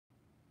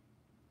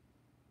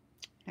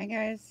Hi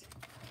guys.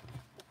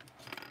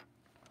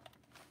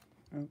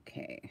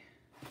 Okay.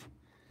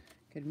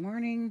 Good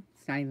morning.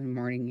 It's not even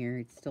morning here.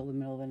 It's still the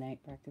middle of the night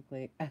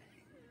practically. I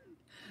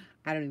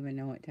don't even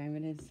know what time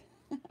it is.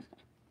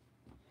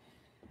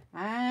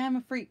 I'm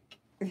a freak.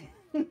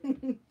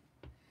 I'm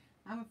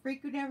a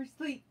freak who never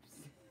sleeps.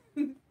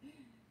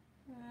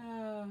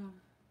 Oh.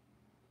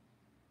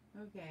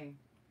 Okay.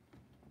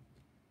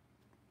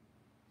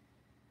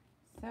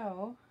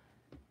 So,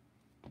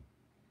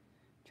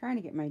 trying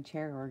to get my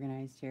chair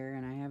organized here,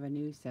 and I have a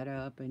new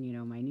setup and, you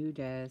know, my new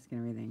desk and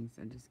everything.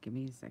 So just give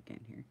me a second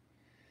here.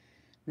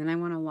 Then I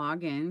want to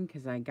log in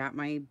because I got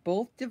my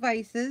both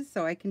devices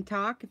so I can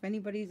talk if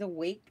anybody's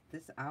awake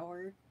this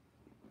hour.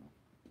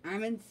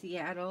 I'm in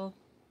Seattle.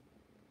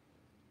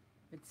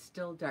 It's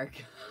still dark.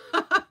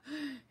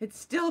 It's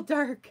still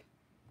dark.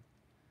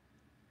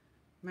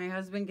 My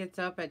husband gets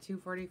up at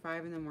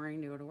 2:45 in the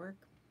morning to go to work.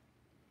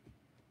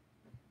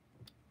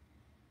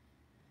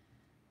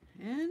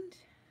 And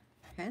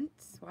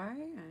hence why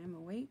I'm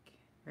awake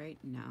right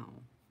now.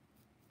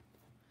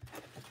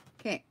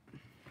 Okay.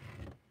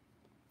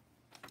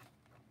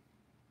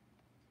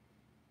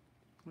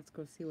 Let's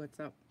go see what's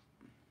up.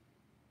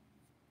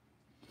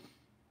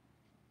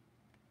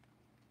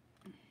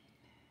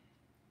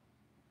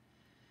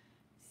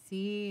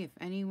 See if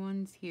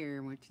anyone's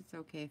here, which it's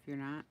okay if you're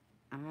not.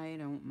 I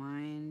don't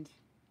mind.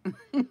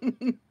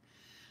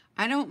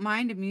 I don't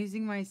mind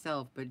amusing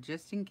myself, but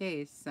just in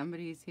case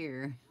somebody's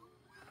here,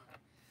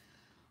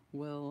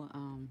 we'll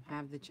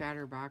have the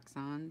chatterbox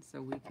on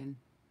so we can...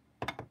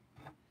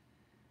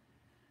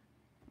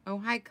 Oh,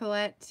 hi,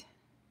 Colette.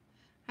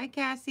 Hi,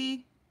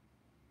 Cassie.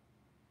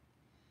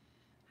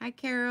 Hi,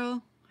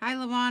 Carol. Hi,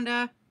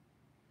 Lavonda.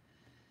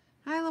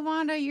 Hi,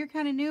 Lavonda. You're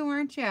kind of new,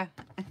 aren't you?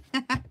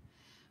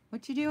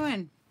 What you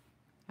doing?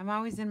 I'm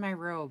always in my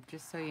robe,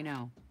 just so you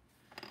know.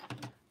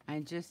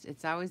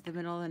 It's always the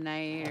middle of the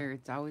night, or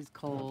it's always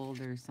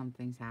cold, or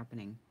something's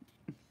happening.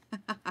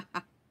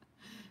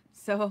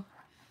 So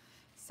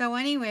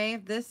anyway,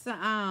 this,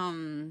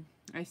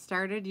 I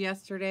started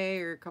yesterday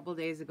or a couple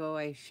days ago.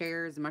 I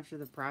share as much of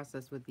the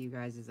process with you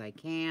guys as I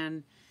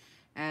can,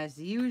 as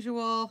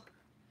usual.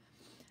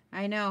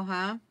 I know,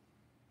 huh?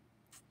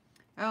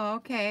 Oh,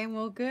 okay.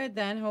 Well, good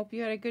then. Hope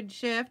you had a good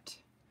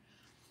shift.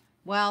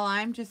 Well,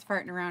 I'm just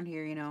farting around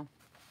here, you know.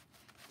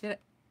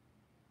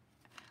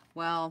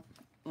 Well,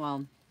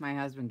 my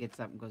husband gets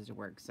up and goes to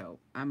work, so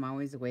I'm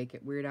always awake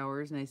at weird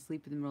hours, and I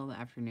sleep in the middle of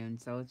the afternoon,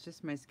 so it's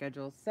just my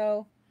schedule.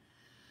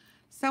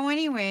 So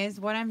anyways,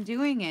 what I'm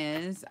doing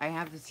is I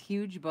have this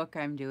huge book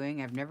I'm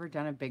doing. I've never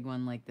done a big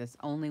one like this,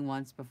 only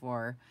once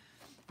before.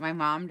 My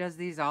mom does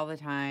these all the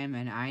time,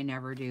 and I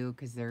never do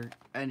because they're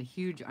a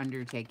huge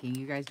undertaking.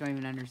 You guys don't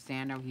even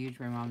understand how huge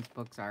my mom's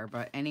books are.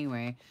 But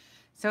anyway,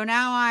 so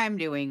now I'm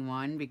doing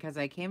one because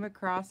I came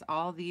across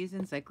all these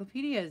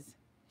encyclopedias.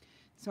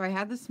 So I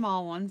had the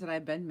small ones that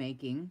I've been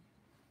making,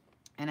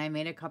 and I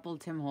made a couple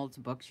Tim Holtz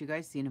books. You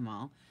guys seen them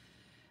all.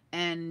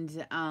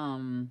 And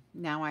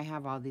now I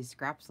have all these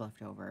scraps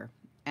left over.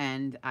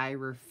 And I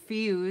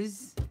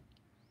refuse,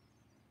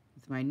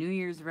 with my New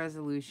Year's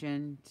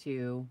resolution,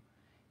 to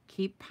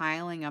keep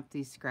piling up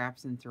these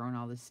scraps and throwing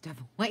all this stuff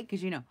away.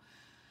 Because, you know,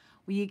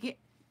 when you get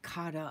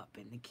caught up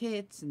in the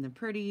kits and the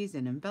pretties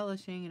and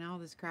embellishing and all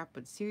this crap.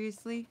 But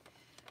seriously,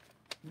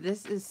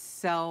 this is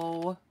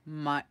so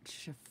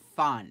much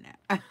fun.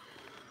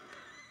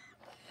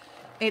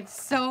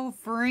 It's so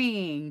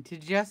freeing to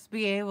just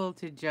be able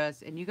to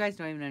and you guys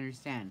don't even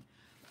understand.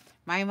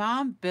 My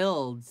mom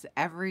builds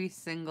every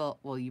single,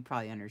 well, you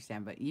probably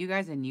understand, but you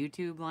guys in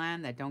YouTube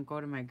land that don't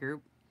go to my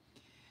group,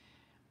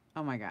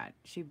 oh my God,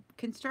 she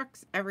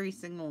constructs every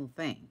single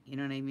thing. You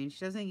know what I mean?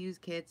 She doesn't use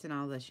kits and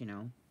all this, you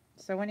know.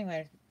 So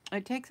anyway,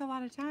 it takes a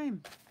lot of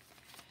time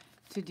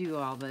to do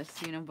all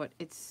this, you know, but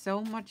it's so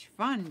much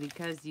fun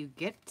because you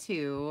get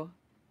to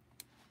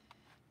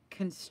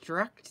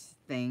construct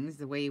things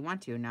the way you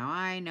want to. Now,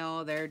 I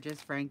know they're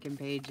just Franken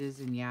pages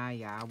and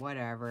yeah,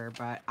 whatever,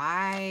 but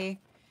I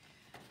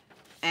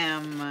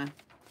am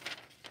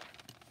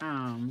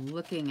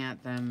looking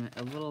at them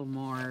a little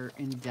more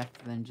in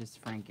depth than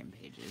just Franken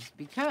pages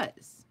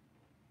because,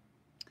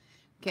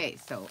 okay,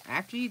 so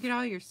after you get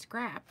all your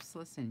scraps,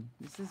 listen,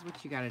 this is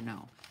what you got to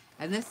know.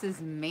 And this is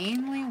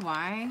mainly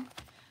why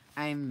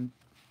I'm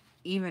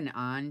even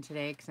on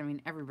today, because I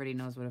mean, everybody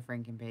knows what a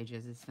Franken page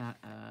is. It's not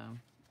a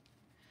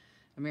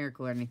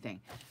miracle or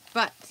anything.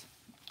 But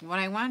what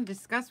I want to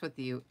discuss with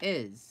you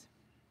is,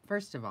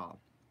 first of all,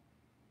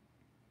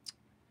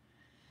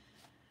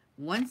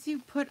 once you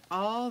put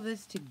all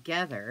this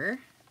together,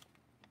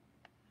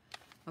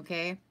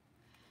 okay,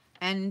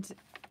 and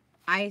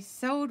I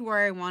sewed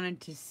where I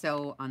wanted to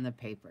sew on the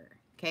paper,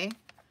 okay,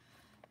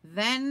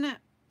 then,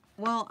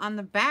 well, on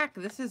the back,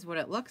 this is what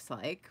it looks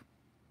like.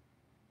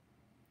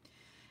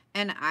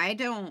 And I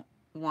don't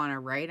want to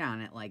write on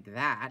it like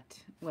that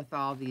with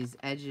all these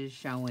edges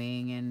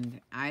showing,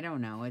 and I don't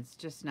know, it's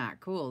just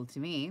not cool to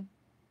me.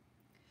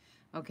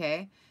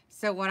 Okay,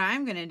 so what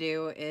I'm gonna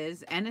do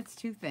is, and it's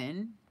too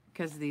thin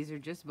because these are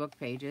just book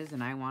pages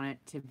and I want it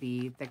to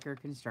be thicker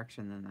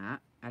construction than that.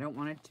 I don't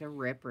want it to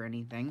rip or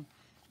anything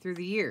through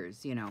the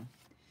years, you know.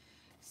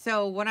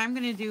 So what I'm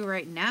going to do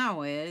right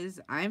now is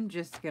I'm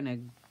just going to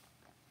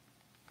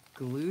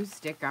glue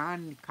stick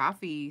on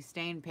coffee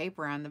stain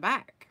paper on the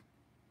back,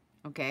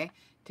 okay,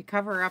 to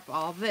cover up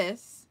all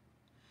this.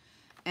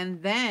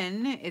 And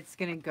then it's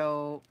going to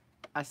go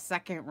a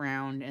second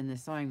round in the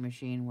sewing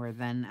machine where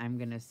then I'm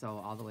going to sew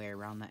all the way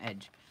around the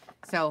edge.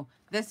 So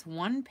this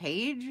one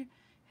page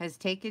has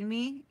taken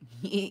me,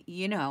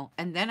 you know,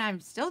 and then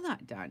I'm still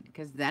not done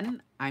because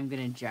then I'm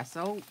going to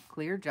gesso,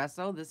 clear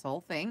gesso this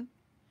whole thing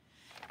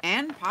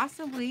and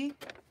possibly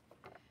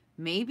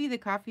maybe the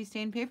coffee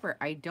stain paper.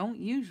 I don't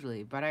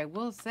usually, but I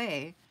will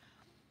say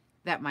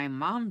that my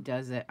mom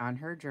does it on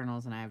her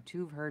journals, and I have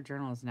 2 of her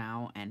journals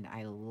now, and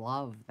I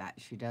love that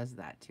she does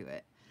that to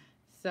it.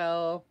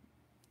 So,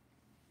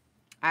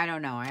 I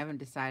don't know. I haven't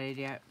decided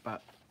yet,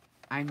 but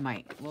I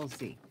might. We'll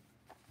see.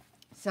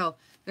 So,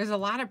 there's a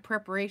lot of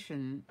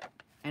preparation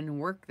and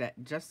work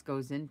that just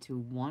goes into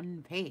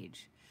one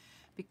page.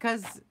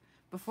 Because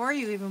before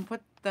you even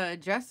put the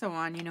gesso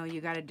on, you know, you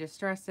got to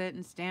distress it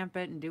and stamp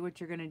it and do what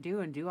you're going to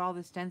do and do all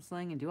the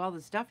stenciling and do all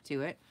the stuff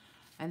to it.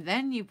 And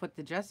then you put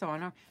the gesso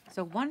on.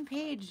 So one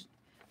page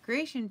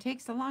creation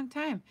takes a long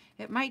time.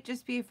 It might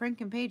just be a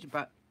Franken page,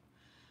 but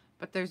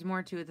there's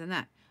more to it than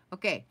that.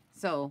 Okay,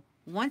 so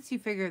once you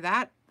figure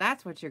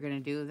that's what you're going to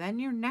do, then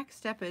your next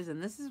step is,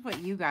 and this is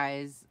what you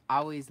guys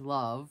always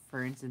love,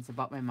 for instance,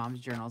 about my mom's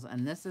journals,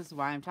 and this is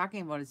why I'm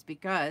talking about it, is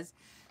because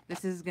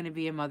this is going to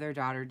be a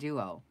mother-daughter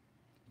duo.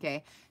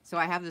 Okay, so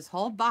I have this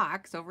whole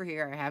box over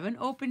here. I haven't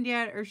opened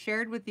yet or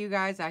shared with you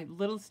guys. I had a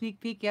little sneak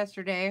peek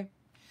yesterday.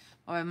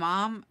 My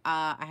mom,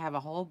 I have a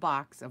whole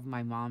box of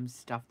my mom's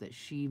stuff that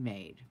she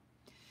made.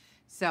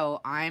 So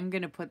I'm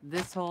going to put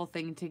this whole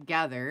thing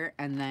together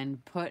and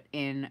then put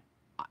in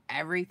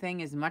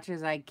everything as much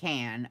as I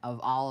can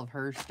of all of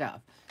her stuff.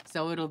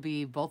 So it'll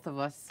be both of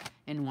us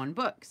in one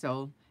book.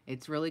 So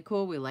it's really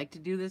cool. We like to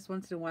do this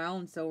once in a while,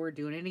 and so we're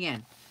doing it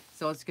again.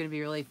 So it's going to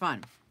be really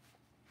fun.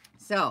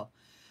 So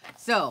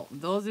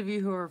those of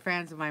you who are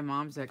fans of my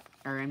mom's that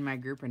are in my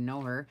group and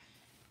know her,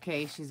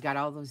 okay, she's got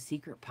all those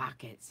secret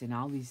pockets and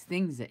all these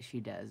things that she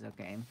does,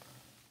 okay?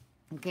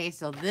 Okay,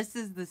 so this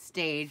is the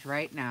stage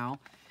right now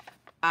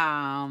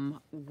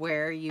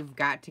where you've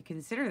got to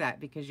consider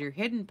that because your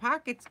hidden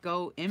pockets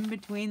go in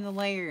between the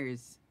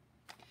layers.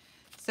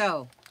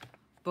 So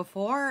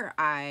before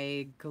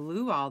I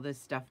glue all this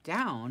stuff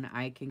down,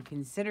 I can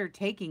consider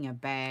taking a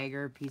bag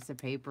or a piece of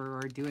paper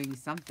or doing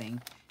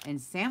something and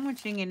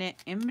sandwiching it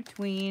in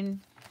between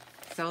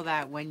so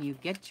that when you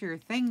get your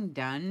thing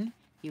done,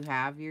 you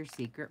have your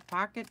secret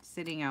pocket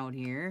sitting out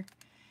here,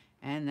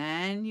 and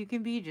then you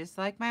can be just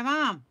like my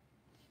mom.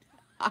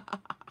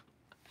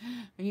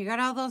 You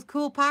got all those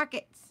cool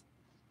pockets,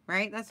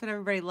 right? That's what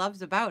everybody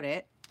loves about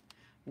it,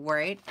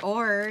 right?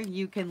 Or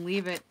you can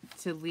leave it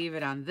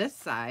on this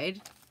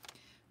side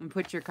and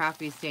put your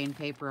coffee stain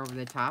paper over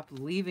the top,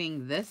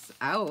 leaving this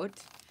out,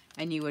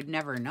 and you would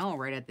never know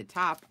right at the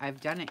top. I've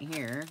done it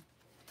here.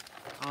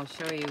 I'll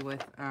show you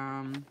with,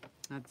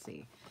 let's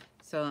see.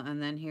 So,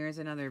 and then here's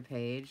another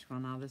page.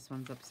 Well, now this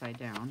one's upside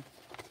down,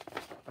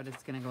 but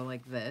it's going to go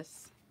like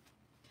this.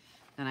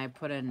 Then I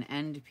put an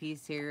end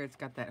piece here. It's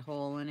got that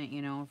hole in it,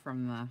 you know,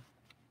 from the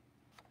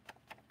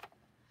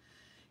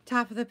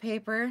top of the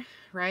paper,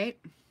 right?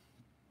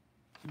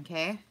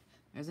 Okay,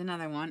 there's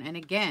another one. And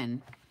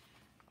again,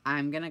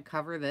 I'm going to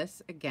cover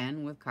this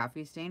again with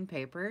coffee stain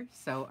paper,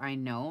 so I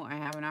know I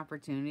have an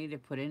opportunity to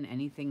put in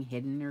anything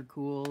hidden or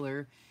cool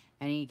or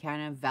any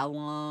kind of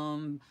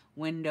vellum,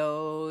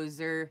 windows,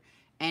 or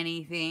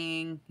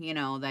anything, you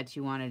know, that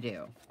you want to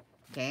do,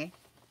 okay?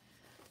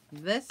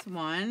 This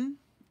one,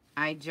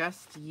 I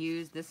just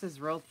used, this is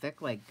real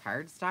thick, like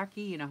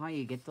cardstocky. You know how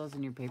you get those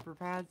in your paper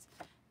pads?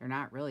 They're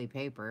not really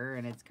paper,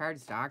 and it's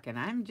cardstock, and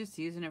I'm just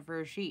using it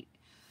for a sheet.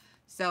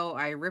 So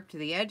I ripped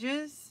the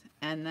edges,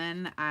 and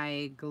then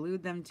I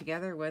glued them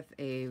together with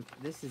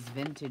this is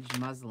vintage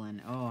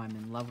muslin. Oh, I'm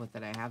in love with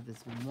it. I have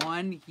this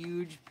one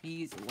huge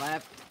piece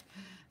left.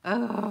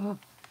 Oh,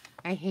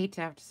 I hate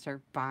to have to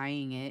start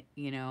buying it,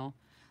 you know.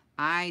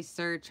 I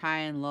search high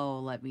and low,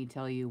 let me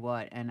tell you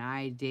what, and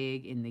I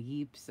dig in the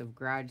heaps of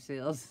garage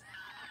sales.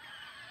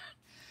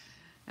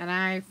 And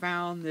I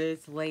found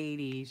this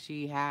lady.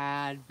 She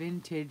had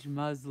vintage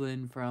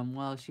muslin from,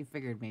 well, she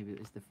figured maybe it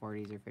was the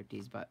 40s or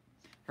 50s, but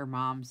her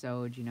mom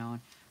sewed, you know.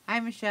 Hi,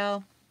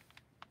 Michelle.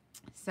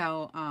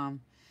 So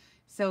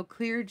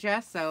clear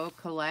gesso,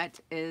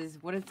 Colette, is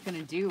what it's going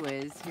to do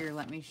is, here,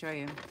 let me show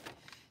you.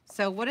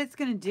 So what it's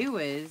going to do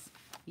is,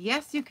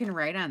 yes, you can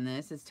write on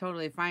this. It's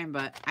totally fine,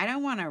 but I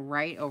don't want to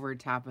write over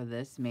top of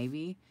this,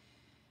 maybe.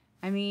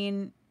 I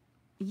mean,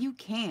 you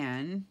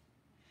can,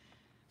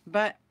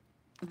 but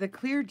the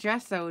clear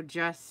gesso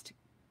just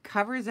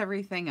covers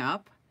everything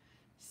up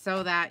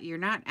so that you're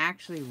not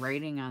actually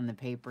writing on the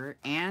paper,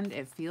 and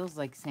it feels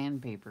like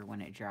sandpaper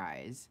when it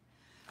dries.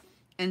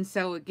 And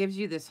so it gives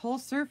you this whole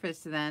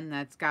surface then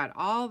that's got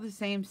all the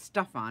same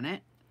stuff on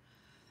it.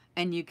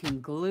 And you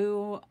can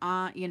glue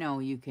on, you know,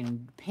 you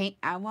can paint.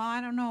 Well,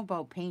 I don't know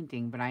about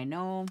painting, but I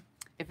know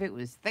if it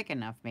was thick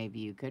enough, maybe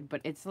you could.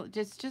 But it's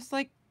just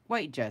like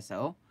white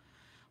gesso,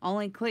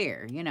 only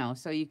clear, you know,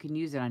 so you can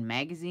use it on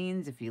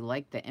magazines. If you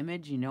like the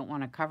image, you don't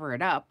want to cover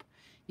it up,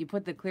 you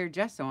put the clear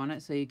gesso on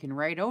it so you can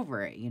write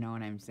over it. You know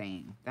what I'm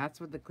saying? That's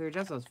what the clear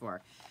gesso is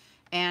for.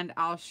 And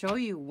I'll show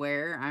you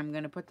where I'm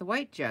going to put the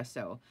white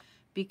gesso,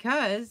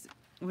 because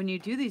when you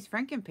do these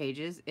Franken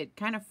pages, it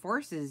kind of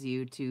forces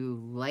you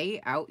to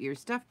lay out your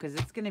stuff, because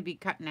it's going to be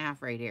cut in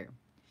half right here.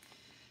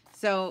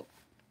 So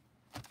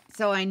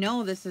I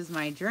know this is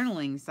my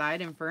journaling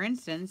side, and for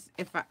instance,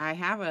 if I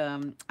have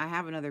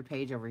another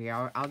page over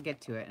here, I'll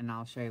get to it and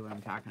I'll show you what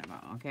I'm talking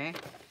about, okay?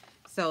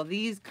 So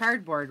these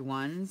cardboard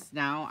ones,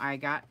 now I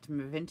got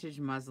vintage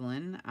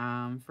muslin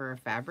for a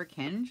fabric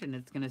hinge, and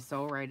it's going to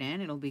sew right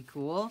in. It'll be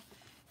cool.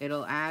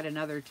 It'll add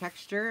another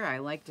texture. I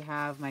like to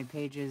have my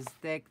pages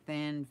thick,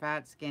 thin,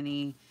 fat,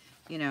 skinny,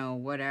 you know,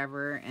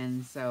 whatever.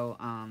 And so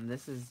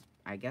this is,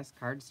 I guess,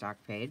 cardstock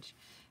page.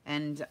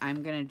 And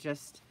I'm going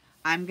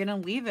to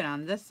leave it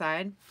on this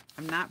side.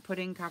 I'm not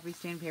putting copy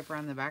stain paper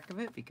on the back of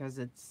it because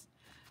it's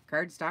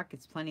cardstock.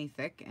 It's plenty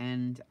thick,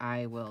 and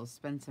I will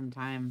spend some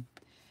time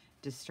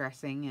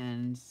distressing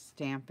and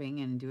stamping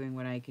and doing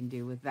what I can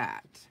do with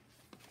that.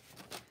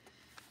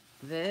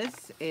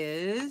 This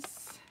is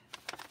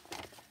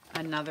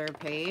another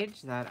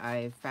page that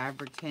I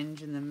fabric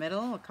hinge in the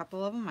middle. A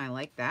couple of them. I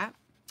like that.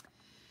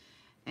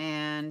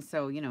 And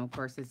so, you know, of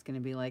course, it's going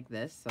to be like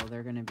this. So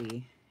they're going to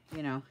be,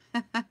 you know...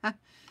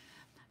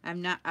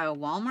 I'm not,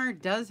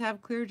 Walmart does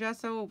have clear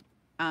gesso,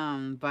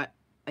 but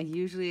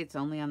usually it's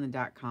only on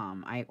the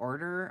 .com. I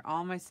order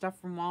all my stuff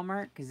from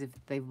Walmart because if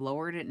they've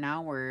lowered it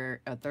now, where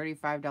a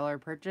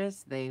 $35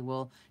 purchase, they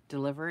will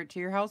deliver it to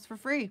your house for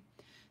free.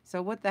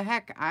 So what the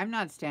heck? I'm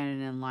not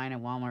standing in line at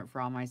Walmart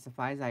for all my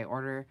supplies. I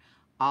order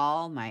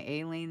all my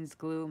Aleene's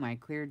glue, my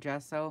clear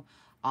gesso,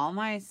 all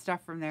my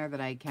stuff from there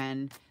that I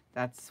can,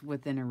 that's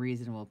within a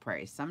reasonable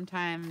price.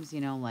 Sometimes,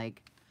 you know,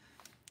 like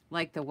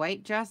the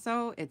white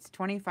gesso, it's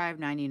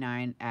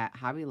 $25.99 at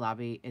Hobby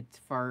Lobby. It's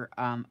for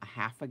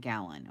half a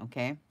gallon,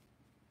 okay?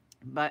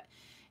 But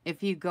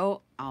if you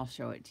go, I'll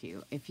show it to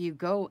you. If you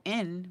go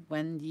in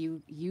when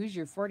you use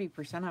your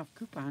 40% off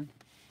coupon,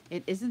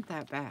 it isn't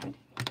that bad.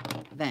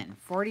 Then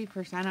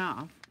 40%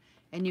 off,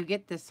 and you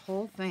get this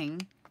whole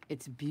thing.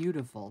 It's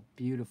beautiful,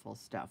 beautiful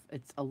stuff.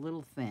 It's a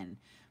little thin,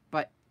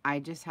 but I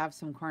just have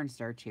some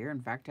cornstarch here.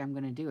 In fact, I'm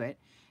going to do it.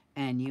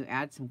 And you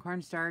add some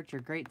cornstarch or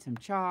grate some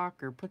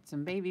chalk or put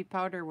some baby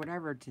powder,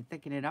 whatever, to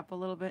thicken it up a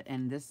little bit.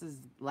 And this is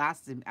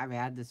lasted, I've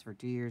had this for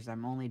 2 years.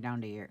 I'm only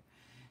down to here.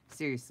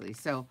 Seriously.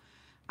 So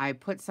I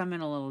put some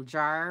in a little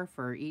jar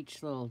for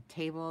each little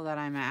table that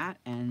I'm at.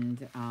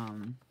 And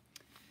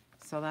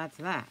so that's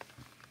that.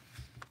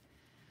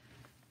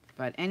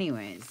 But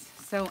anyways,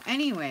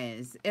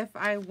 if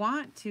I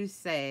want to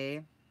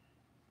say,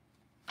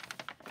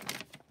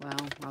 well,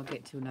 I'll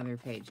get to another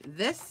page.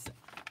 This...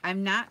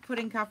 I'm not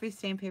putting coffee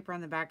stain paper on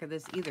the back of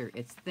this either.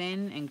 It's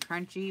thin and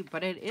crunchy,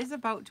 but it is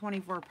about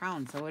 24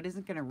 pounds, so it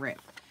isn't going to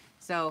rip.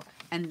 So,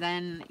 and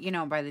then, you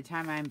know, by the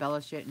time I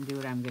embellish it and do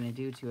what I'm going to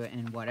do to it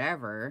and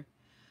whatever,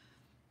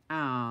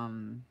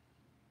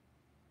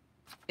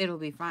 it'll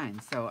be fine.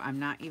 So I'm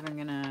not even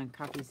going to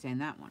coffee stain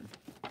that one.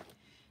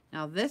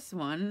 Now this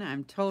one,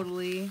 I'm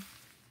totally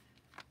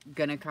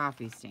going to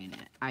coffee stain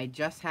it. I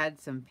just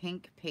had some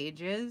pink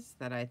pages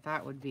that I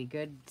thought would be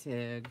good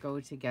to go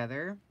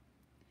together.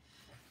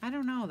 I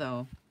don't know,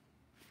 though,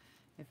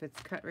 if it's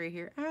cut right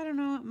here. I don't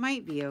know. It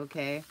might be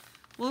okay.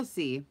 We'll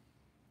see.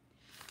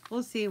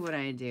 We'll see what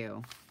I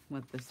do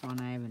with this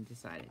one. I haven't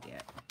decided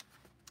yet.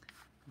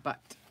 But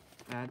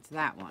that's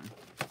that one.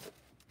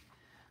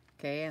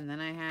 Okay, and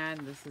then I had,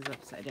 this is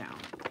upside down.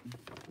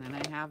 Then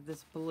I have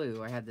this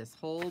blue. I had this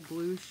whole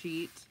blue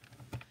sheet.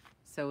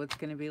 So it's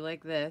going to be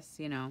like this,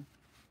 you know.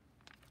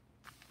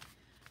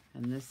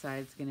 And this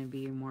side's going to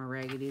be more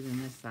raggedy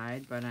than this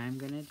side. But I'm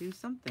going to do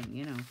something,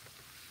 you know.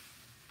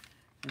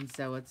 And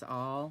so it's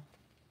all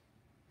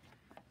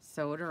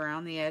sewed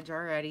around the edge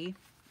already.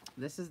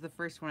 This is the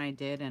first one I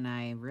did, and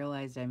I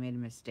realized I made a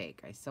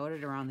mistake. I sewed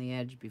it around the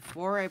edge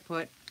before I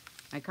put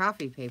my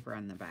coffee paper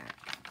on the back.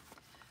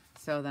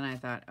 So then I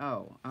thought,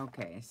 oh,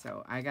 okay,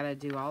 so I got to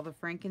do all the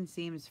Franken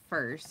seams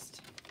first,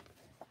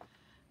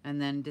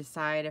 and then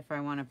decide if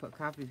I want to put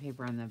coffee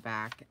paper on the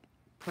back,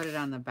 put it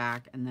on the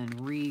back, and then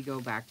go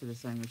back to the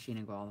sewing machine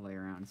and go all the way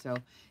around. So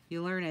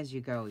you learn as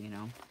you go, you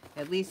know.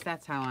 At least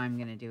that's how I'm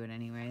going to do it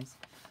anyways.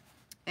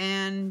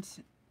 And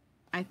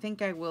I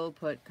think I will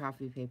put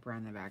coffee paper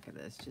on the back of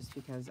this just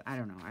because, I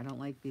don't know, I don't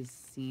like these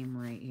seam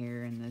right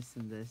here and this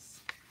and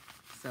this.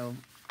 So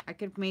I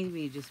could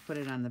maybe just put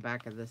it on the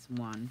back of this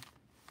one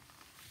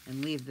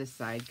and leave this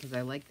side because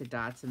I like the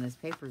dots and this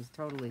paper is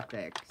totally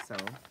thick. So,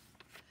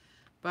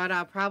 but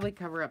I'll probably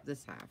cover up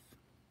this half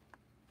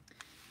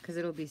because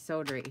it'll be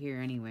sewed right here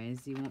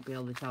anyways. You won't be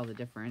able to tell the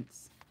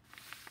difference.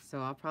 So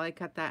I'll probably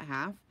cut that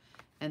half.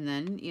 And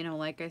then, you know,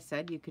 like I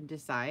said, you can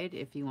decide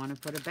if you want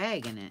to put a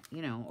bag in it,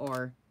 you know,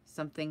 or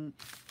something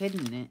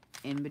hidden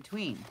in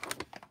between.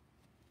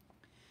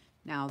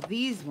 Now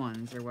these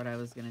ones are what I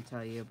was going to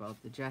tell you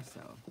about the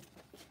gesso.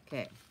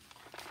 Okay.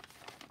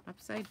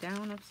 Upside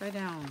down, upside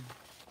down.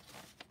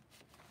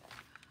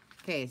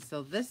 Okay,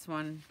 so this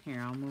one,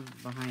 here, I'll move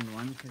behind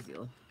one because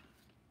you'll...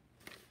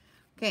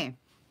 Okay.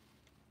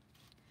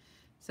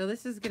 So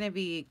this is going to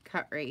be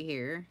cut right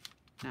here.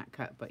 Not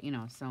cut, but, you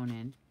know, sewn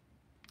in.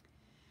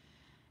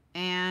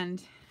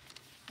 And...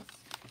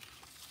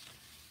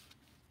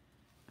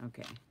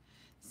 Okay.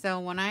 So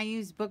when I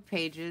use book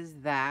pages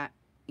that,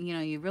 you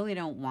know, you really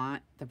don't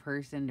want the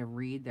person to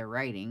read the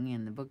writing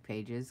in the book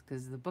pages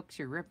because the books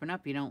you're ripping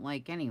up you don't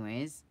like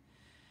anyways.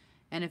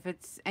 And if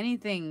it's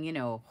anything, you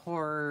know,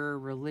 horror,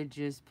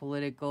 religious,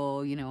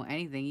 political, you know,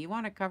 anything, you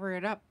want to cover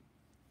it up.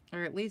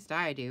 Or at least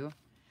I do.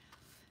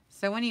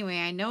 So anyway,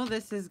 I know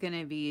this is going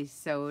to be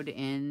sewed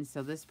in,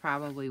 so this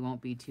probably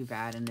won't be too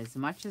bad. And as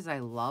much as I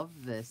love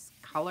this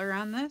color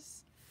on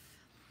this,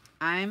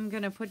 I'm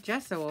going to put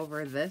gesso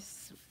over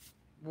this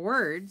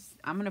words.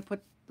 I'm going to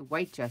put the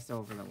white gesso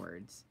over the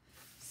words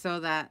so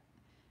that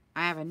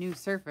I have a new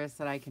surface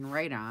that I can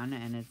write on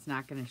and it's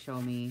not going to show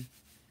me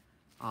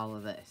all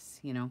of this,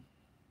 you know.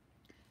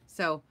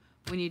 So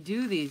when you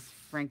do these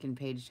Franken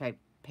page type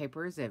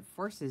papers, it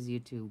forces you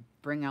to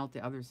bring out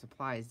the other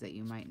supplies that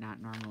you might not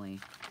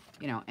normally,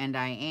 you know. And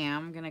I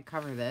am going to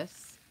cover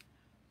this.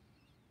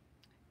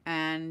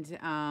 And,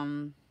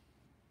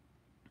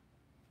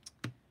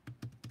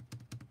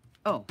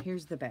 oh,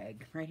 here's the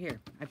bag right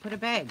here. I put a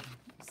bag.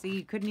 See,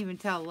 you couldn't even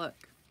tell. Look.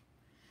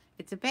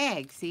 It's a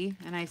bag, see?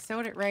 And I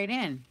sewed it right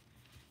in.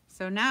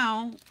 So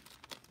now,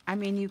 I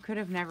mean, you could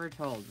have never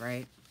told,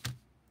 right?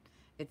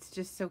 It's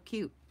just so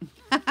cute.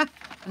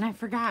 And I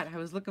forgot. I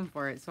was looking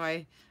for it. So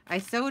I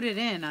sewed it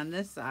in on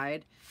this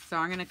side. So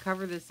I'm going to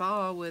cover this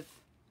all with,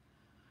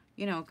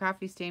 you know,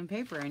 coffee stain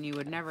paper. And you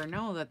would never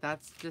know that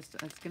that's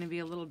going to be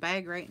a little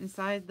bag right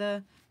inside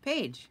the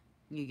page.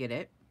 You get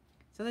it?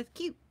 So that's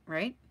cute,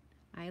 right?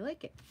 I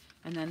like it.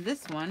 And then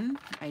this one,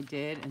 I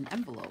did an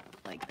envelope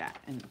like that.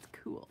 And it's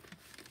cool.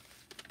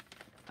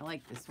 I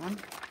like this one.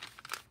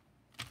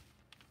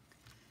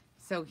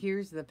 So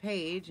here's the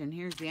page and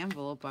here's the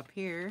envelope up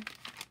here.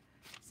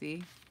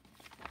 See?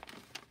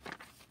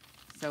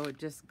 So it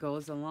just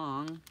goes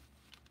along,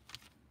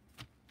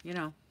 you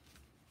know.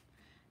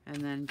 And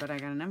then, but I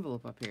got an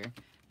envelope up here.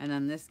 And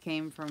then this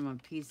came from a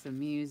piece of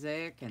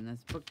music and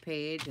this book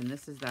page. And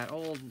this is that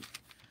old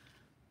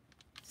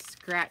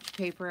scratch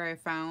paper I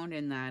found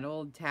in that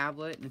old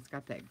tablet. And it's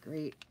got that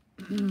great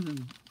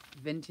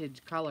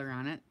vintage color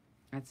on it.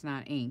 That's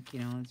not ink, you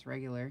know, it's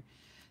regular.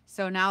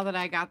 So now that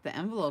I got the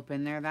envelope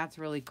in there, that's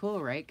really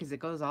cool, right? Because it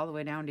goes all the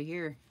way down to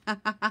here.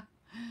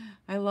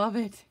 I love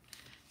it.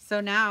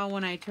 So now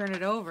when I turn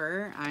it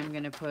over, I'm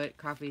going to put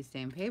coffee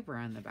stain paper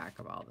on the back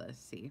of all this,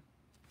 see?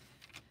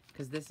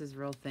 Because this is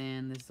real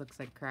thin. This looks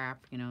like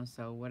crap, you know,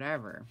 so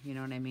whatever. You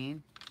know what I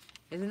mean?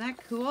 Isn't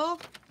that cool?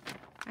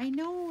 I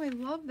know, I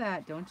love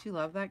that. Don't you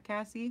love that,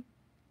 Cassie?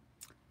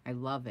 I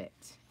love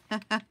it.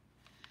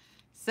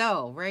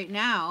 So right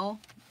now...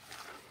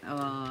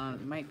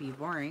 it might be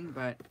boring,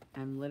 but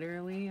I'm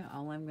literally,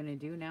 all I'm going to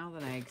do now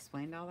that I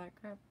explained all that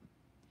crap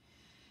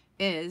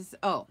is,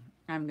 oh,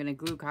 I'm going to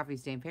glue coffee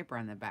stain paper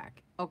on the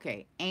back.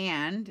 Okay,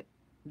 and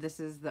this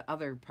is the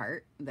other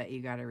part that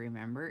you got to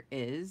remember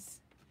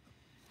is,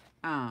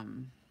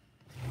 you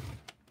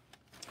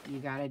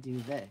got to do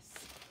this.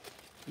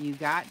 You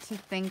got to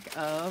think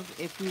of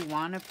if you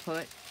want to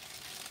put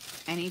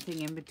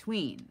anything in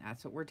between.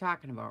 That's what we're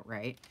talking about,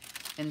 right?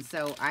 And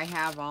so I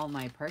have all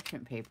my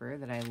parchment paper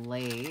that I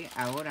lay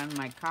out on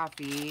my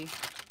coffee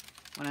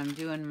when I'm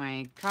doing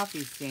my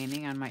coffee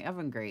staining on my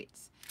oven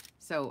grates.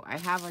 So I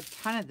have a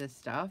ton of this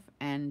stuff.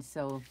 And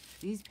so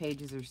these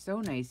pages are so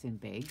nice and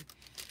big.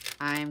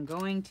 I'm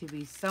going to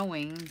be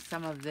sewing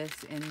some of this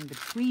in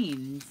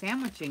between,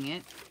 sandwiching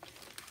it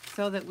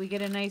so that we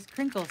get a nice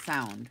crinkle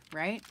sound,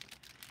 right?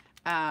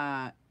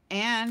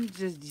 And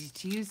just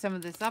to use some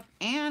of this up.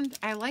 And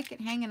I like it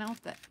hanging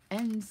out the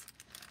ends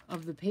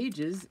of the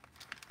pages.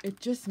 It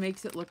just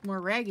makes it look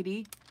more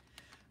raggedy,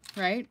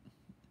 right?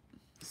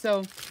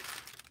 So,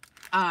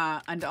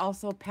 and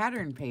also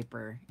pattern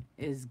paper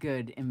is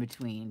good in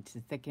between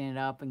to thicken it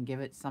up and give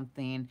it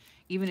something.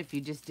 Even if you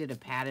just did a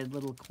padded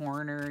little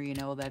corner, you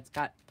know, that's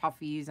got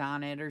puffies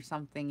on it or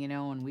something, you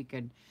know, and we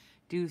could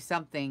do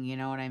something, you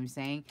know what I'm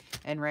saying?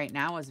 And right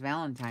now is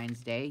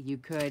Valentine's Day. You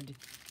could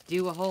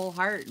do a whole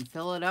heart and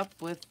fill it up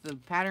with the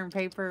pattern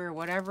paper or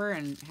whatever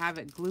and have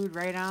it glued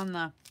right on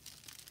the,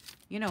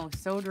 you know,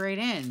 sewed right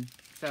in.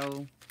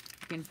 So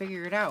you can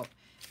figure it out.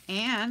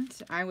 And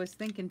I was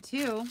thinking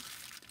too,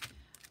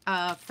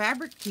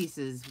 fabric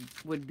pieces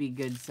would be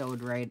good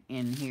sewed right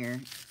in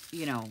here,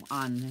 you know,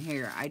 on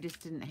here. I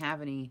just didn't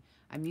have any.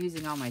 I'm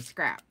using all my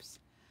scraps.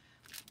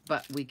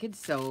 But we could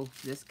sew,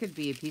 this could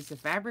be a piece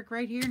of fabric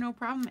right here, no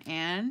problem.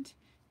 And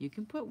you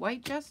can put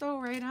white gesso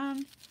right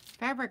on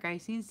fabric. I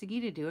seen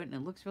Sagita do it and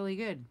it looks really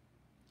good.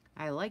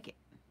 I like it.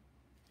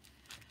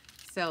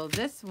 So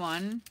this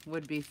one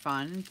would be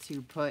fun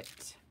to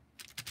put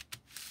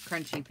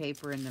crunchy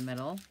paper in the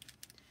middle.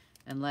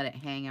 and let it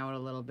hang out a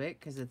little bit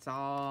because it's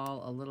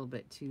all a little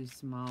bit too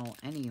small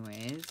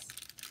anyways.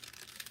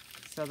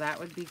 So that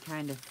would be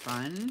kind of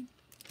fun.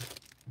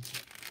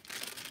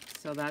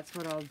 So that's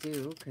what I'll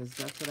do, because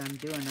that's what I'm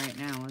doing right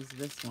now is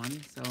this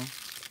one.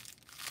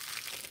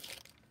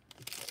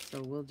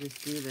 So we'll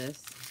just do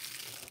this.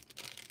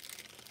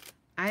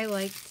 I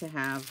like to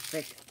have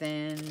thick,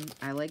 thin.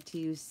 I like to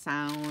use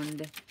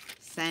sound,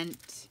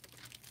 scent,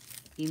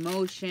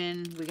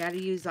 emotion. We got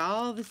to use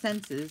all the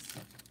senses,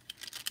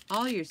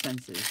 all your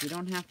senses. You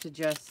don't have to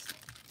just,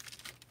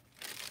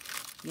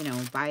 you know,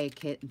 buy a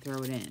kit and throw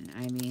it in.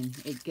 I mean,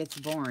 it gets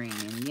boring.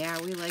 And yeah,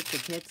 we like the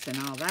kits and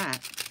all that,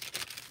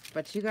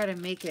 but you got to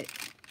make it,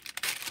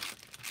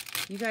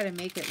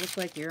 look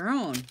like your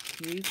own.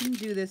 You can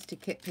do this to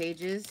kit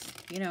pages.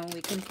 You know,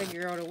 we can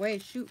figure out a way.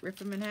 Shoot, rip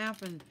them in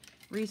half and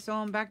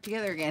re-sew them back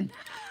together again.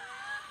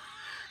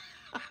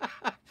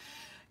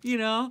 You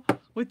know,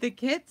 with the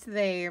kits,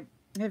 they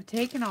have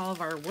taken all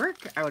of our work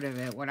out of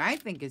it. What I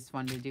think is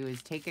fun to do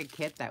is take a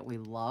kit that we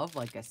love,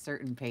 like a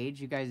certain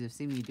page. You guys have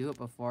seen me do it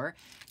before.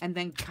 And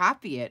then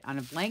copy it on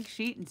a blank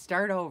sheet and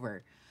start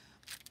over.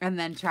 And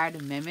then try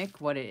to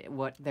mimic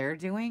what they're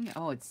doing.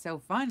 Oh, it's so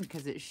fun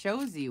because it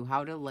shows you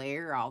how to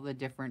layer all the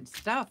different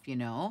stuff, you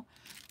know.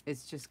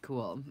 It's just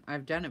cool.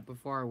 I've done it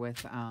before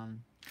with,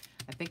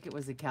 I think it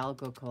was a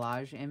calico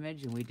collage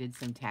image, and we did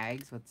some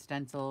tags with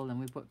stencil, and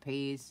we put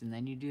paste, and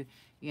then you do,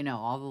 you know,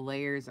 all the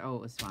layers. Oh,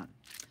 it was fun.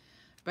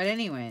 But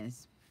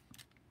anyways,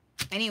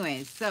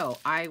 so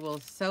I will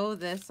sew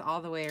this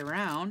all the way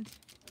around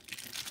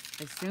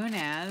as soon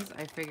as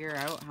I figure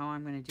out how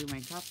I'm going to do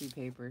my copy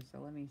paper. So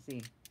let me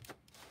see.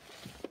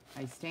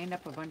 I stained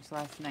up a bunch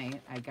last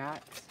night. I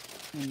got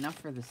enough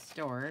for the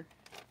store,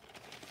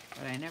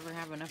 but I never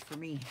have enough for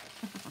me.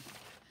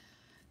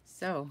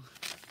 So,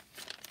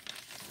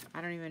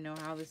 I don't even know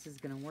how this is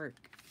going to work.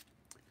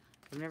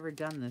 I've never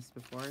done this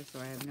before, so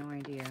I have no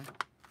idea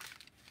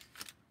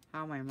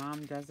how my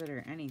mom does it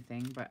or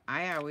anything, but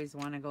I always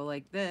want to go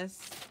like this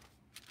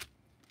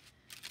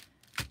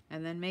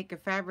and then make a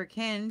fabric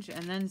hinge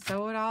and then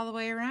sew it all the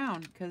way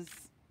around, because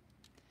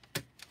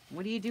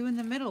what do you do in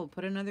the middle?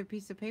 Put another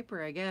piece of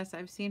paper, I guess.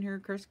 I've seen her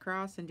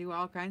crisscross and do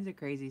all kinds of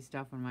crazy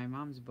stuff in my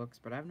mom's books,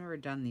 but I've never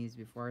done these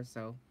before,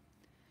 so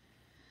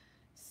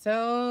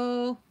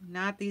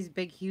not these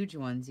big, huge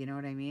ones, you know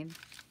what I mean?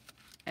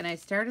 And I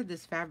started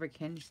this fabric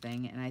hinge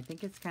thing, and I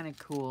think it's kind of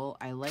cool.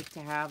 I like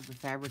to have the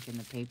fabric and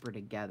the paper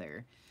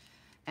together.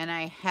 And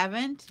I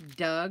haven't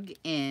dug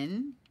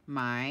in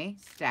my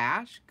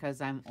stash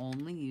because I'm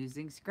only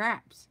using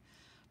scraps.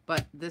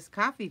 But this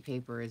coffee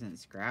paper isn't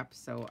scraps,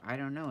 so I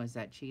don't know. Is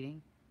that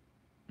cheating?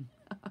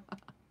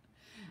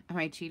 Am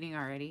I cheating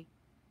already?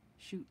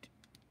 Shoot.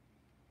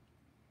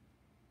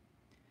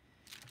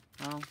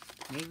 Well,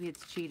 maybe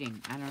it's cheating.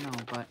 I don't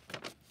know,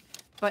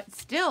 but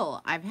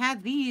still, I've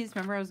had these.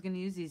 Remember, I was going to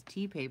use these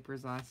tea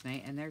papers last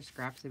night, and their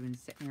scraps have been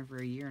sitting here for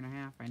a year and a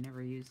half. I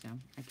never used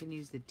them. I can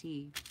use the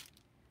tea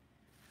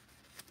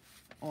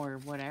or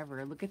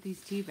whatever. Look at these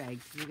tea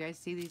bags. Do you guys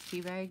see these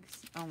tea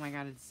bags? Oh my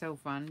God, it's so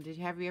fun.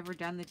 Have you ever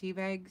done the tea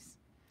bags?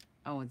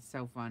 Oh, it's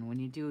so fun. When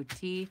you do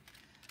tea,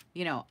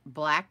 you know,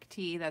 black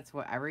tea, that's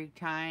what every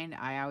kind.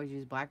 I always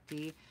use black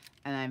tea,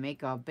 and I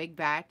make a big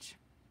batch.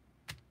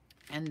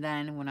 And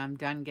then when I'm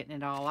done getting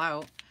it all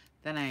out,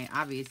 then I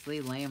obviously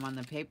lay them on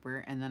the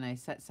paper, and then I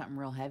set something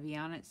real heavy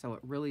on it so it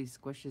really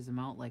squishes them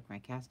out like my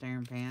cast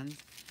iron pans.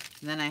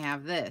 And then I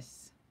have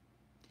this.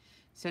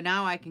 So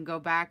now I can go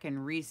back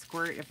and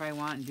re-squirt if I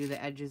want and do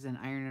the edges and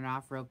iron it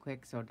off real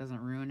quick so it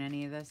doesn't ruin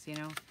any of this, you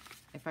know,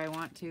 if I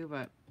want to,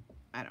 but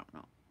I don't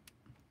know.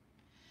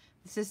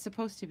 This is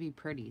supposed to be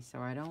pretty, so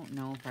I don't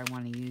know if I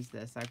want to use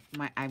this.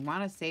 I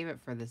want to save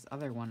it for this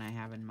other one I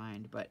have in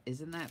mind, but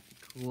isn't that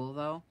cool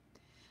though?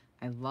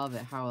 I love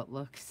it how it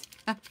looks.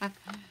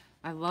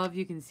 I love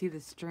you can see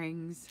the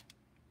strings.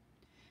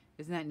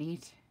 Isn't that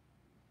neat?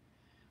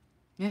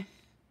 Yeah,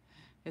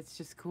 it's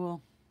just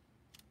cool.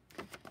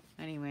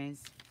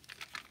 Anyways,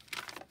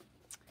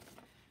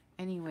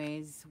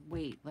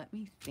 wait, let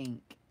me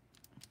think.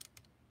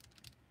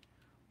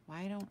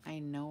 Why don't I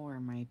know where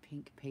my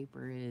pink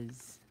paper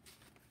is?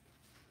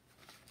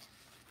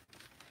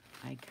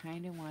 I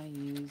kind of want to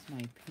use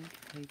my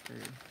pink paper.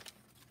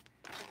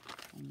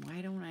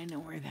 Why don't I know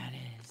where that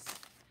is?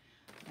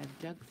 I've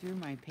dug through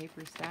my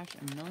paper stash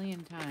a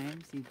million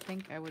times. You'd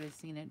think I would have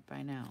seen it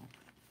by now.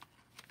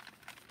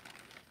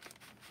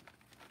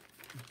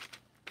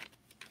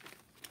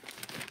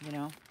 You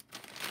know?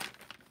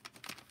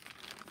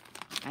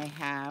 I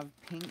have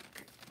pink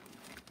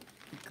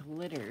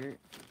glitter.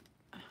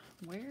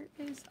 Where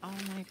is all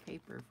my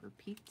paper, for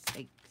Pete's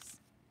sakes?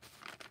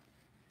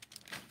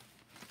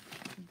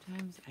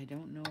 Sometimes I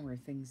don't know where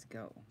things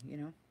go, you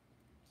know?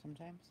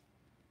 Sometimes.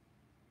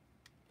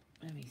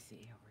 Let me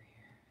see over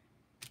here.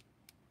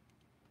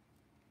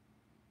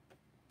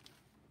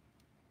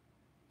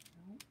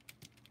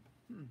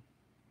 Nope.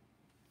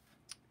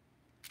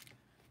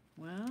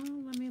 Well,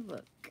 let me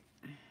look.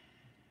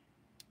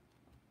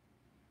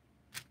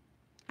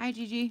 Hi,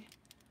 Gigi.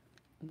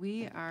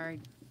 We are,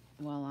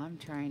 well, I'm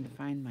trying to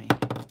find my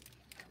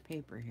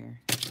paper here.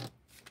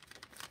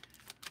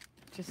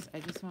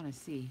 I just want to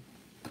see.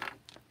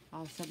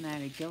 All of a sudden I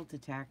had a guilt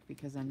attack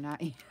because I'm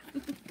not...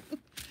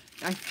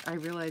 I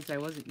realized I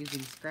wasn't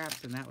using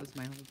scraps, and that was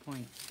my whole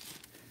point.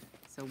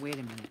 So wait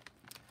a minute.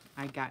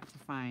 I got to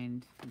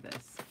find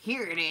this.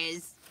 Here it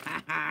is.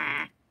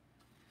 I'm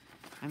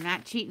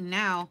not cheating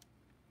now.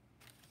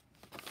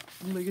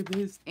 Look at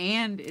this.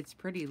 And it's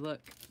pretty.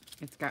 Look.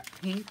 It's got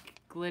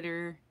pink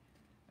glitter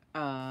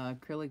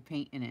acrylic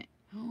paint in it.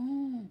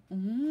 Oh,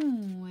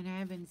 and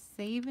I've been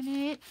saving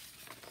it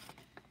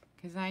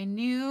because I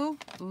knew.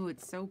 Ooh,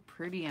 it's so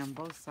pretty on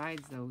both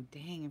sides, though.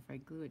 Dang, if I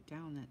glue it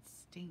down, that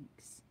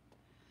stinks.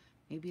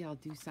 Maybe I'll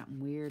do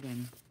something weird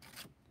and...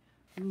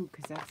 Ooh,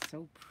 because that's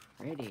so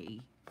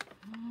pretty.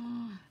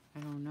 I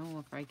don't know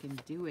if I can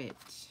do it.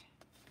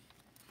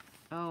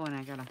 Oh, and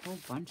I got a whole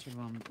bunch of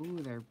them.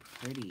 Ooh, they're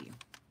pretty.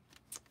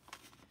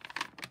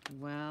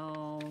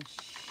 Well,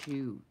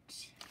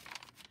 shoot.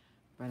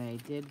 But I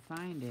did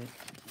find it.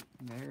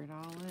 There it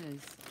all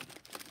is.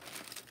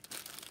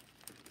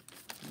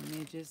 Let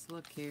me just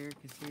look here,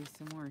 because here's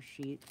some more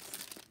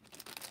sheets.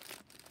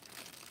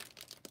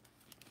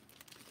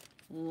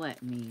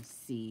 Let me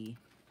see.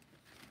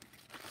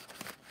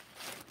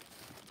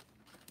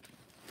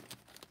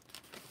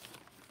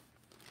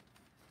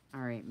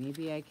 Alright,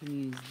 maybe I can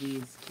use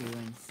these two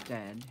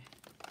instead.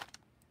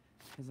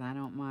 Because I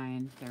don't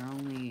mind. They're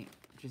only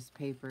just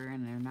paper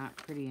and they're not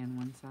pretty on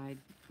one side.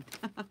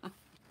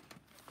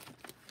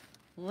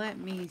 Let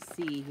me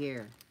see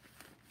here.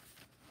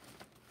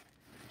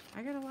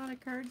 I got a lot of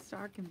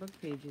cardstock and book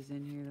pages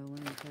in here, though,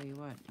 let me tell you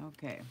what.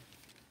 Okay.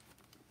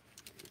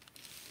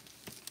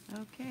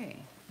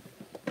 Okay.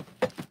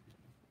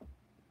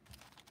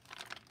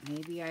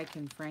 Maybe I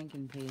can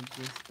Franken-page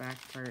this back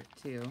part,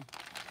 too.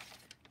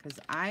 Because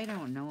I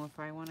don't know if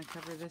I want to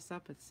cover this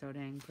up. It's so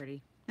dang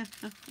pretty.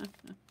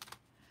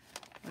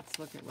 Let's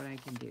look at what I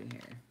can do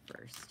here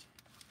first.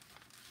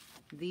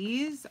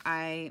 These,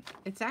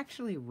 it's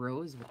actually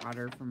rose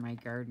water from my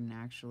garden,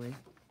 actually.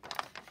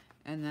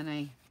 And then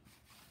I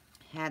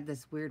had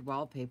this weird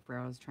wallpaper.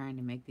 I was trying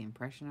to make the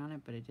impression on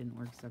it, but it didn't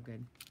work so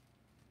good.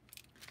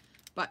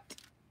 But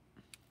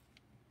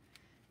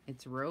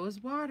it's rose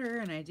water,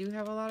 and I do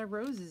have a lot of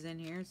roses in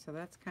here, so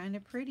that's kind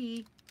of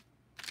pretty.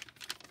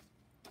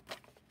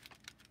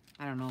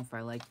 I don't know if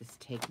I like this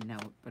take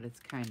note, but it's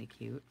kind of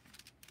cute.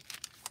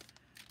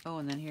 Oh,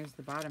 and then here's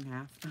the bottom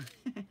half.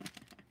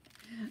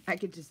 I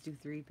could just do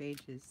 3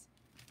 pages,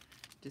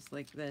 just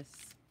like this.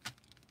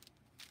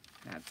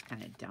 That's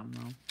kind of dumb,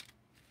 though.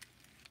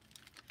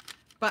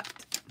 But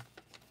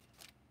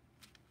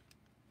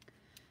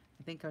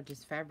I think I'll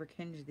just fabric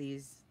hinge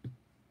these.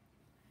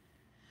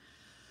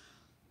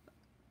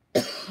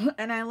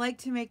 And I like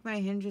to make my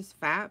hinges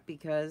fat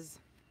because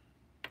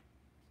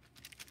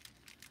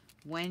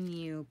when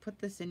you put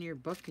this in your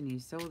book and you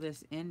sew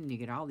this in and you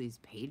get all these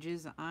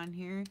pages on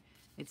here,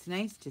 it's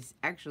nice to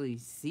actually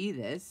see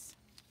this.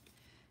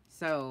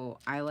 So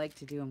I like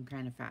to do them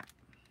kind of fat.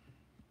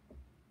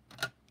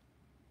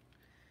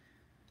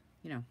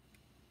 You know.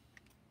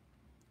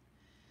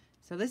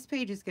 So this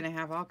page is going to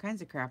have all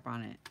kinds of crap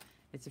on it.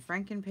 It's a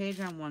Franken page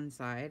on one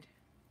side.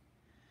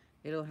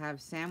 It'll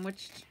have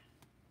sandwiched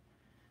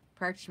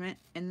parchment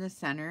in the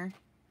center.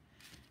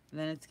 And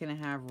then it's going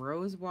to have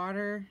rose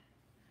water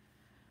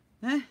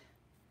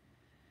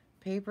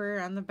paper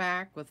on the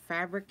back with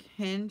fabric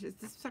hinge.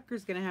 This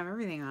sucker's going to have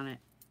everything on it.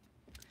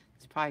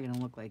 It's probably going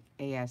to look like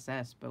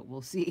ASS, but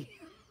we'll see.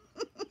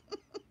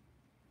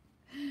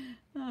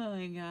 Oh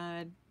my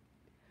God.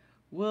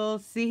 We'll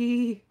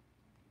see.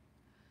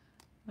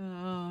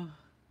 Oh.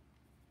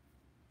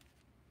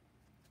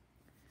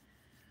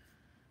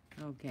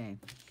 Okay.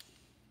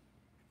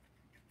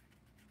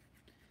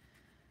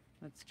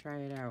 Let's try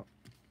it out.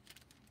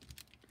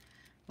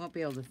 Won't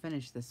be able to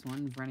finish this one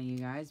in front of you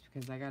guys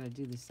because I got to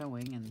do the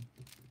sewing, and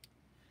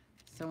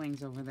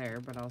sewing's over there,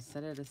 but I'll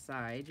set it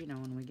aside, you know,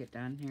 when we get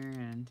done here,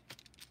 and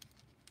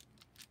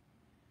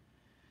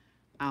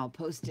I'll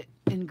post it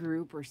in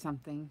group or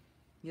something.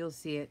 You'll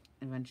see it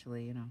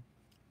eventually, you know.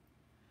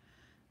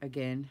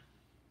 Again.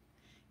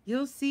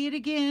 You'll see it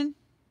again.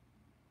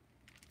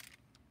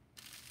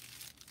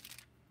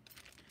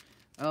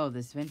 Oh,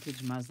 this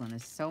vintage muslin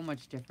is so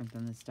much different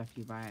than the stuff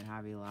you buy at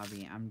Hobby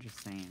Lobby. I'm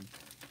just saying.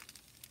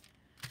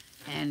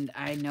 And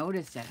I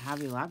noticed at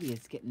Hobby Lobby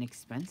it's getting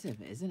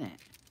expensive, isn't it?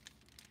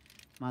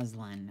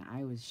 Muslin.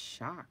 I was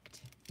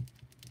shocked.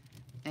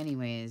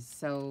 Anyways,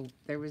 so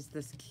there was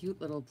this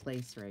cute little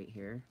place right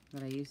here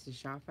that I used to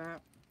shop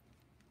at.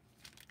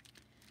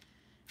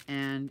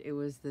 And it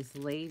was this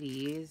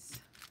lady's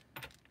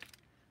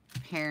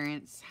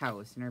parents'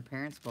 house. And her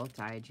parents both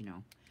died, you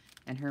know.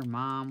 And her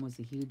mom was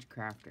a huge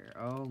crafter.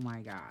 Oh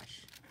my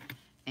gosh.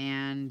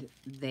 And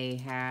they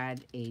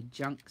had a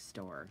junk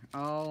store.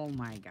 Oh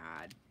my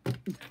God.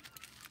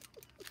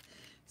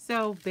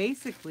 So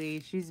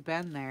basically, she's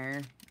been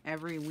there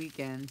every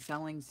weekend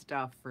selling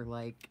stuff for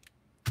like,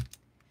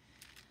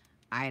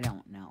 I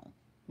don't know,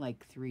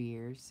 like 3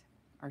 years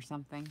or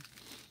something.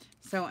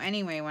 So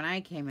anyway, when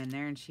I came in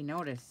there and she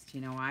noticed,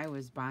 you know, I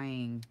was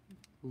buying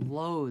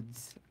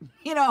loads,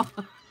 you know.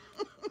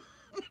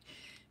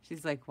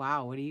 She's like,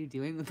 wow, what are you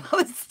doing with all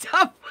this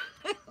stuff?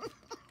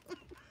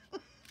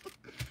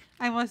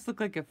 I must look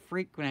like a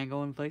freak when I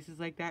go in places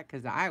like that,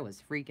 because I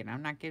was freaking.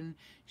 I'm not kidding.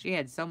 She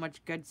had so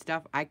much good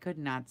stuff. I could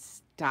not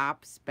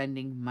stop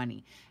spending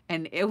money.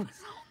 And it was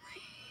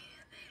only...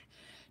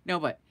 No,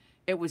 but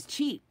it was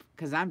cheap,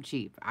 because I'm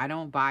cheap. I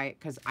don't buy it,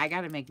 because I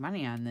got to make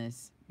money on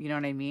this. You know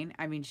what I mean?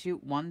 I mean,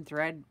 shoot, one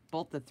thread,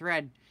 bolt the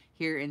thread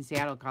here in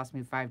Seattle cost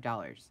me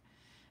 $5.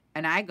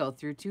 And I go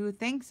through 2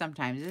 things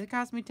sometimes. It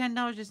costs me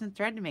 $10 just in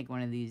thread to make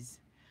one of these.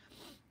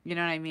 You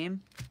know what I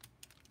mean?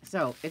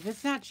 So, if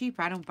it's not cheap,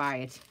 I don't buy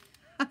it.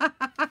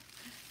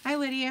 Hi,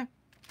 Lydia.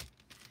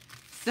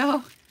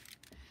 So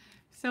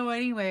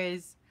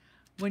anyways,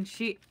 when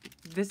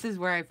this is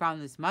where I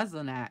found this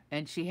muslin at,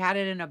 and she had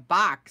it in a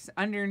box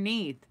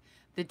underneath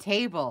the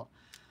table.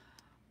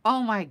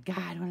 Oh my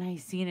God, when I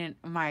seen it,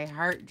 my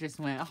heart just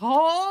went,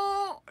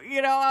 oh,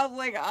 you know, I was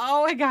like,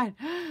 oh my God.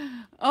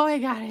 Oh my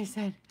God, I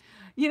said,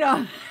 you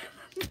know,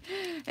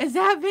 is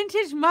that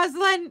vintage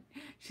muslin?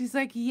 She's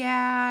like,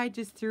 yeah, I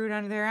just threw it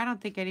under there. I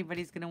don't think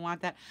anybody's going to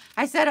want that.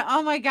 I said,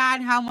 oh my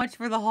God, how much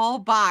for the whole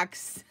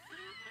box?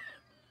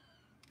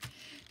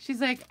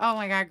 She's like, oh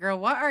my God, girl,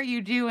 what are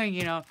you doing?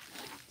 You know,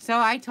 so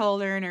I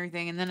told her and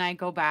everything. And then I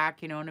go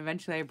back, you know, and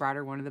eventually I brought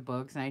her one of the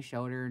books and I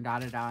showed her and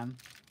da-da-da.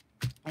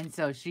 And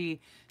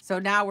so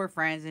now we're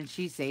friends and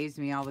she saves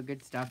me all the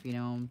good stuff, you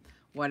know,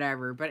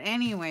 whatever. But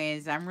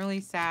anyways, I'm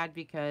really sad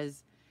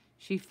because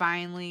she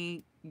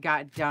finally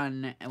got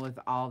done with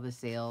all the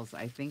sales.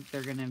 I think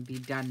they're going to be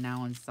done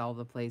now and sell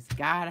the place.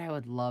 God, I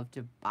would love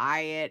to buy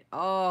it.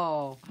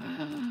 Oh,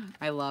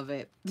 I love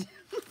it.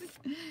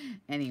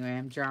 Anyway,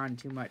 I'm drawing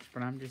too much,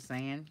 but I'm just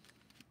saying.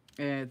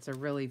 It's a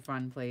really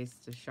fun place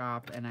to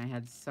shop, and I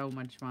had so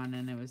much fun,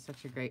 and it was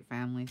such a great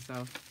family.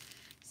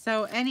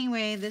 So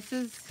anyway, this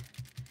is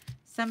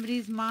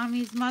somebody's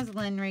mommy's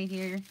muslin right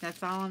here.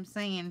 That's all I'm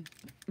saying.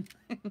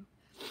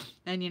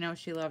 And, you know,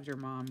 she loved her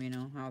mom, you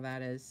know how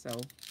that is,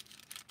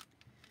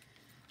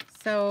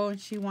 So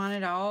she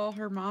wanted all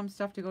her mom's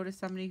stuff to go to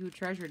somebody who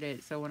treasured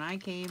it. So when I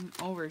came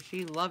over,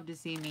 she loved to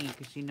see me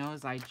because she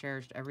knows I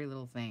cherished every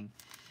little thing.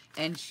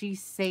 And she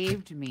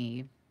saved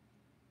me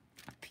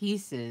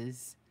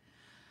pieces.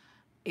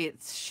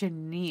 It's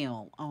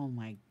chenille. Oh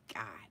my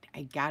God.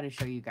 I got to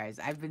show you guys.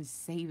 I've been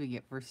saving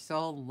it for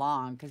so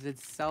long because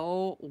it's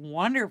so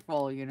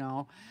wonderful, you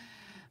know.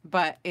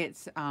 But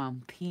it's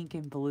pink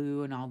and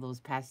blue and all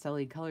those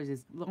pastel-y colors.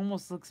 It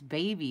almost looks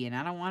baby, and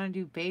I don't want to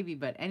do baby.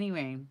 But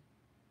anyway,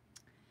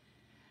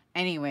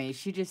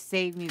 she just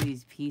saved me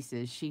these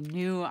pieces. She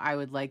knew I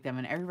would like them,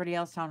 and everybody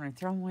else telling her,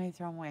 throw them away,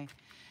 throw them away.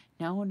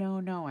 No, no,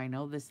 no, I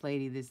know this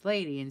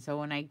lady. And so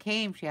when I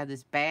came, she had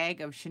this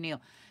bag of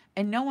chenille.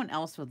 And no one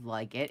else would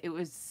like it. It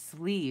was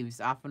sleeves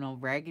off an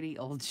old raggedy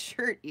old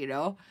shirt, you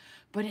know.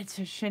 But it's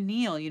a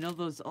chenille, you know,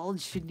 those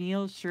old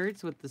chenille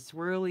shirts with the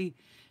swirly,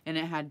 and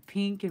it had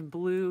pink and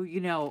blue,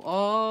 you know.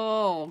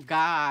 Oh,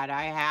 God,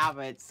 I have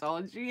it.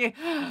 So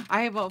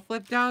I about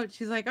flipped out.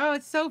 She's like, oh,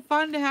 it's so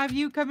fun to have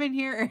you come in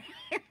here.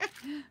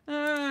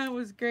 It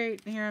was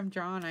great. Here I'm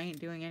drawing. I ain't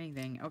doing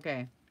anything.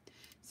 Okay.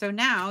 So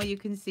now you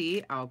can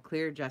see I'll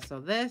clear gesso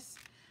this.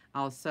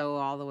 I'll sew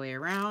all the way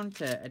around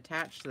to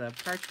attach the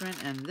parchment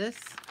and this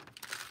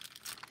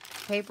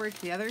paper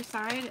to the other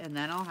side, and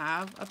then I'll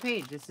have a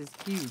page. This is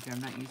huge. I'm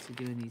not used to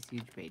doing these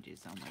huge pages.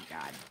 Oh my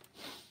God.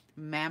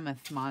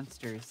 Mammoth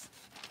monsters.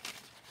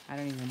 I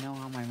don't even know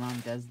how my mom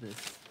does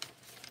this.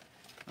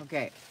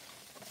 Okay.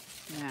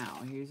 Now,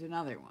 here's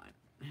another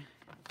one.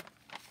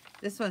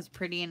 This one's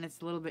pretty and it's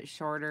a little bit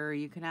shorter.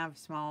 You can have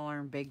smaller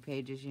and big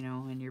pages, you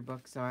know, in your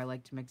book, so I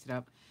like to mix it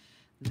up.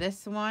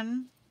 This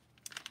one,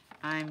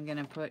 I'm going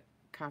to put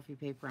coffee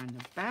paper on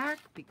the back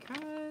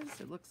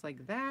because it looks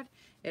like that.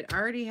 It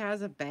already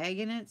has a bag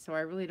in it, so I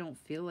really don't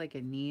feel like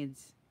it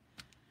needs...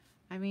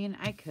 I mean,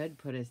 I could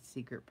put a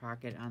secret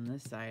pocket on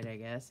this side, I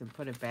guess, and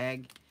put a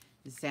bag,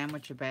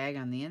 sandwich a bag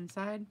on the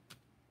inside.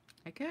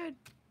 I could.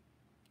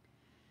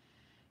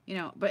 You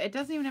know, but it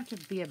doesn't even have to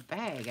be a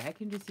bag. I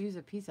can just use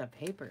a piece of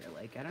paper.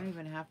 Like, I don't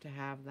even have to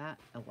have that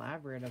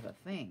elaborate of a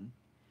thing.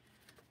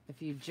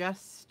 If you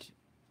just...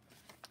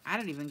 I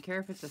don't even care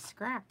if it's a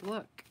scrap.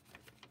 Look.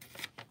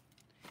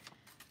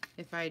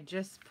 If I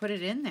just put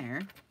it in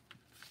there,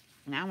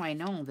 now I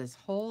know this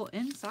whole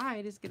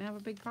inside is going to have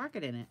a big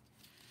pocket in it.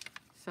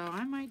 So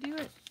I might do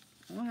it.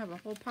 We'll have a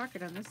whole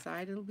pocket on this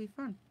side. It'll be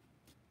fun.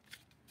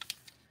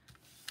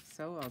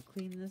 So I'll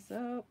clean this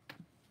up.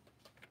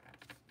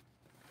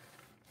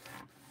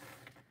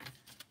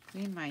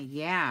 Clean my...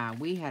 Yeah,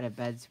 we had a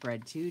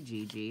bedspread too,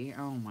 Gigi.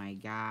 Oh my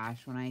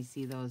gosh. When I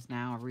see those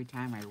now, every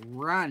time I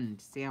run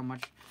to see how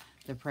much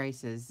the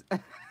price is.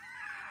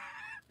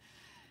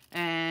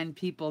 And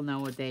people know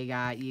what they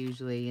got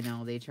usually. You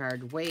know, they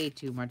charge way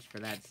too much for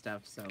that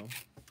stuff. So...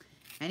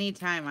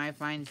 anytime I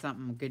find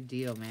something a good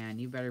deal, man,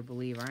 you better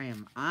believe I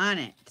am on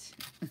it.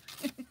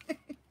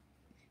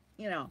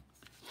 You know.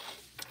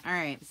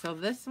 Alright, so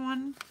this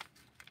one,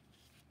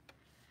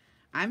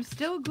 I'm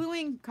still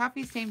gluing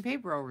coffee stain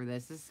paper over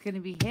this. This is going to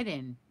be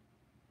hidden.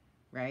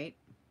 right?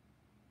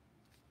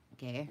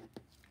 Okay.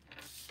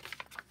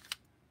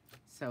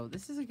 So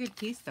this is a good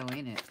piece though,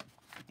 ain't it?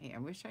 Hey, I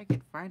wish I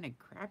could find a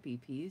crappy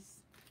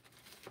piece.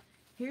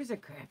 Here's a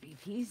crappy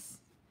piece.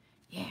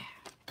 Yeah.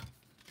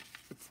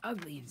 It's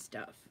ugly and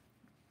stuff.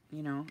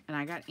 You know, and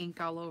I got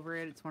ink all over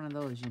it. It's one of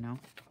those, you know.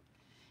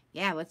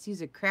 Yeah, let's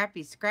use a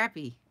crappy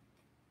scrappy.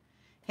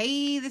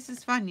 Hey, this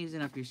is fun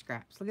using up your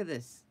scraps. Look at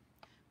this.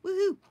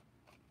 Woohoo!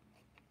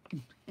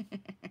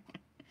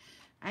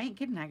 I ain't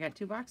kidding. I got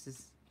 2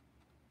 boxes.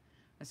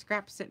 A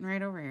scrap sitting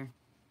right over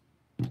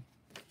here.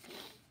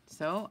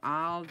 So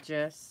I'll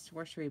just,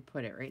 where should we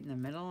put it? Right in the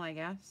middle, I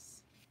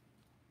guess.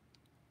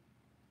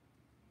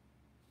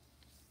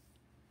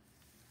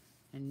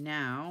 And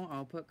now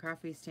I'll put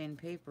coffee stained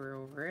paper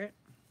over it.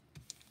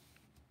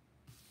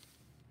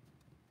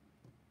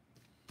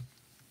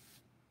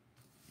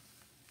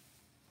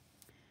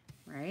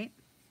 Right?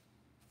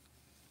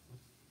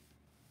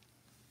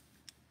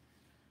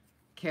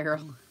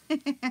 Carol.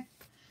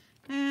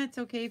 It's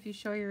okay if you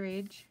show your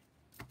age.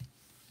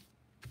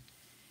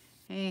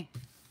 Hey.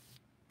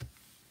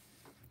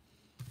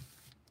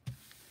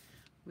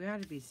 We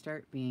ought to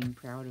start being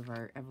proud of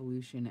our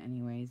evolution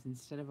anyways,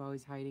 instead of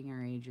always hiding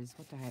our ages.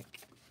 What the heck?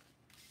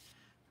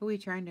 Who are we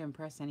trying to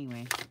impress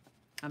anyway?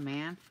 A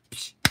man?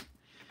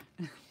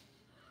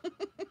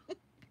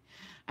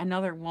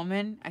 Another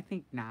woman? I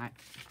think not.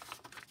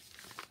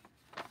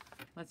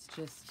 Let's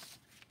just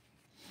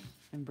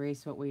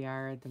embrace what we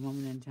are at the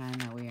moment in time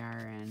that we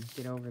are and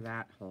get over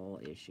that whole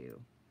issue.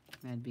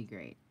 That'd be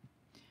great.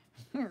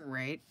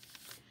 Right?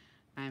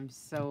 I'm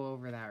so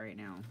over that right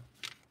now.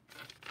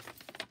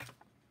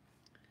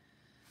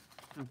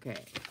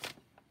 Okay.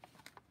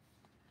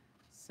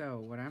 So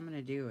what I'm going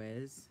to do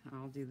is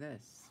I'll do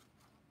this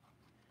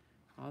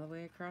all the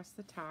way across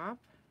the top,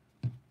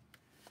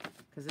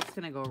 because it's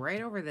going to go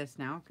right over this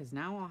now, because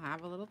now I'll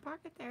have a little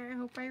pocket there. I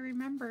hope I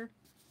remember.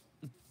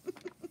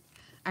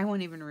 I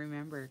won't even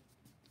remember.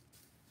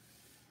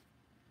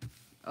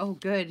 Oh,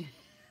 good.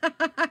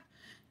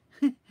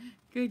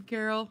 Good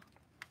girl.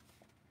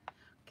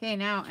 Okay,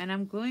 now, and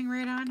I'm gluing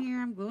right on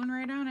here. I'm gluing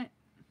right on it.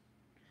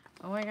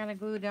 Oh, I got to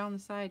glue down the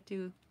side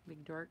too.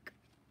 Big dork.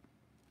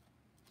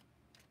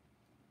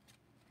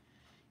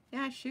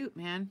 Yeah, shoot,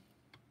 man.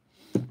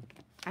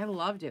 I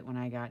loved it when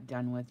I got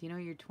done with. You know,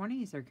 your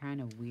 20s are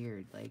kind of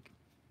weird. Like,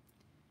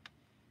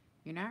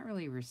 you're not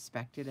really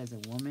respected as a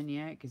woman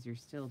yet because you're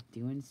still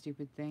doing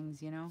stupid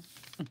things, you know?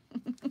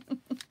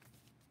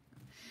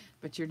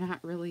 But you're not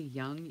really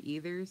young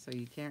either, so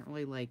you can't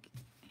really, like,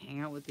 hang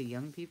out with the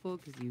young people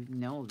because you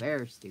know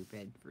they're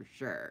stupid for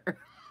sure.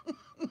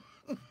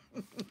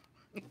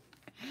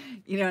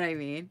 You know what I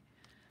mean?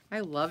 I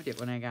loved it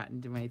when I got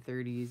into my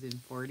 30s and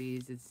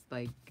 40s. It's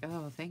like,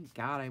 oh, thank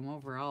God I'm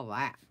over all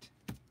that.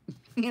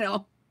 You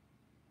know?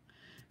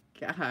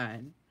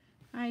 God.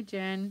 Hi,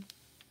 Jen.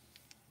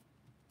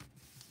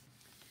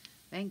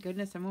 Thank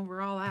goodness I'm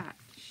over all that.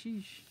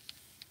 Sheesh.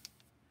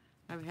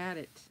 I've had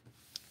it.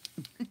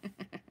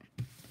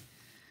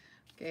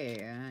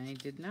 Okay, I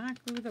did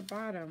not glue the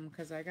bottom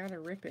because I gotta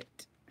rip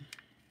it.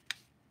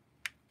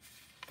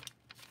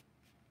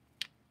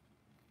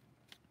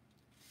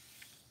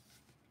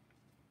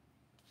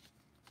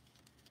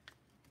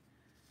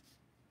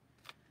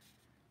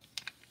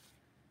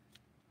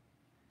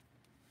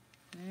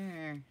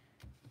 There.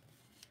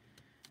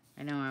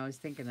 I know, I was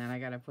thinking that I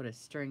gotta put a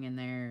string in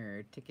there or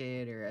a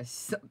ticket or a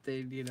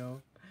something, you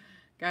know.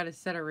 Gotta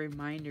set a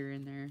reminder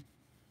in there.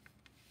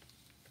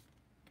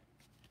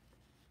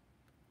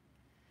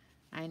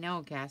 I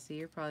know, Cassie,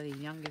 you're probably the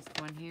youngest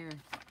one here.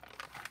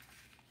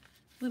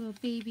 Little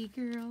baby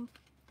girl.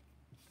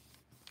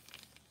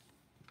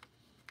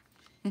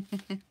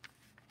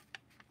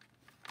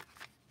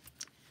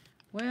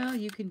 Well,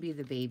 you can be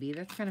the baby.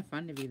 That's kind of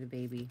fun to be the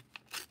baby.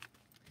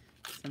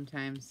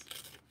 Sometimes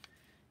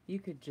you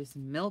could just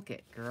milk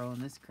it, girl, in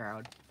this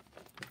crowd.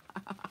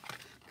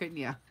 Couldn't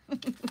ya?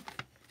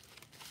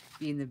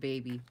 Being the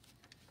baby.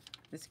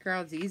 This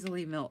crowd's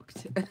easily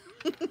milked.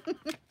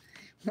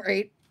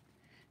 Right?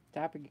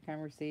 Topic of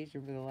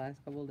conversation for the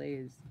last couple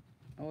days.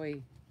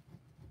 Oi.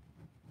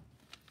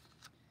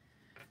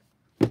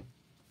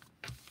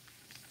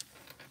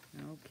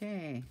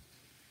 Okay.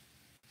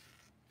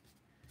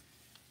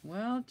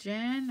 Well,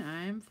 Jen,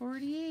 I'm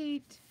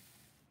 48.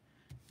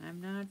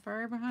 I'm not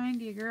far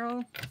behind you,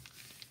 girl.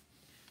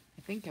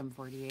 I think I'm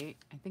 48.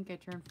 I think I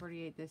turned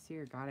 48 this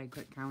year. God, I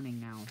quit counting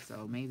now,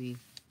 so maybe.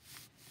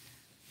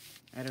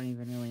 I don't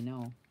even really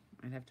know.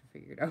 I'd have to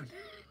figure it out.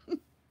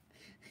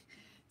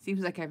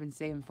 Seems like I've been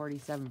saying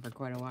 47 for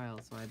quite a while,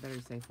 so I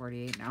better say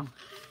 48 now.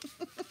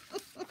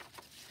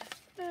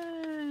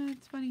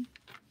 It's funny.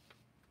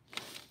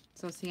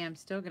 So, see, I'm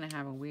still going to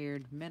have a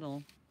weird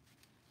middle.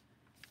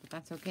 But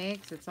that's okay,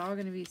 because it's all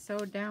going to be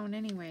sewed down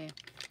anyway.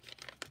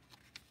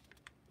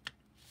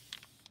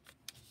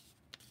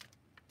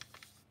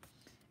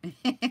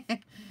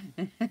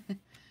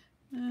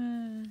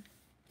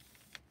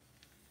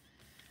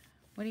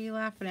 What are you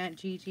laughing at,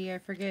 Gigi? I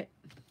forget.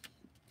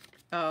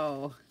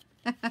 Oh.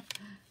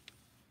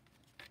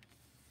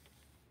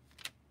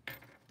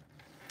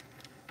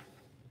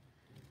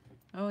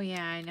 Oh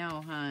yeah, I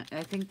know, huh?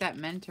 I think that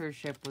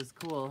mentorship was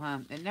cool, huh?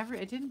 It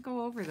didn't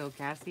go over though,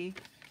 Cassie.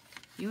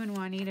 You and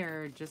Juanita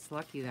are just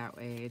lucky that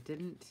way. It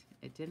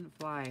didn't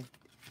fly.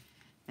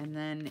 And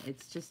then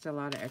it's just a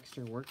lot of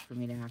extra work for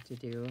me to have to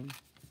do.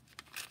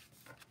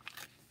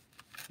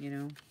 You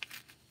know?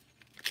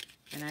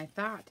 And I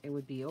thought it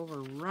would be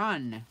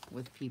overrun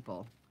with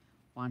people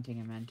wanting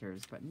a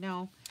mentors, but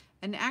no.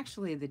 And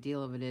actually the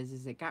deal of it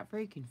is it got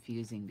very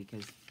confusing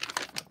because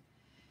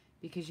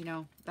you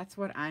know, that's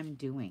what I'm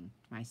doing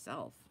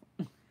myself.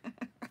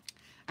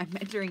 I'm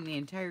mentoring the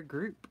entire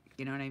group,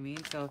 you know what I mean?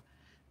 So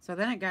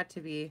then it got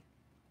to be,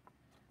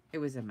 it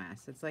was a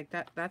mess. It's like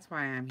that's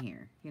why I'm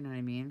here, you know what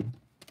I mean?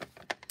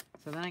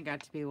 So then it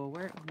got to be, well,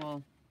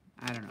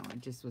 I don't know.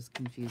 It just was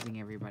confusing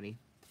everybody.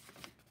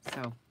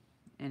 So,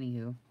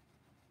 anywho,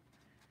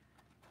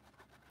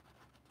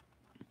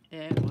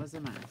 it was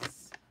a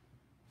mess.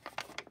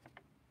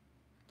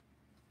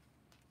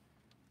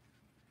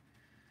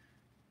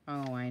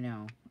 Oh, I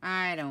know.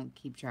 I don't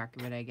keep track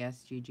of it, I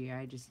guess, Gigi.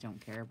 I just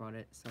don't care about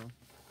it, so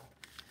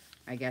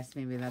I guess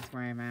maybe that's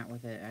where I'm at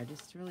with it. I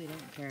just really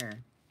don't care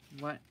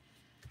what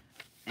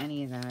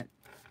any of that.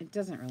 It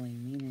doesn't really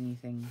mean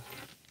anything.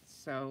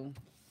 So,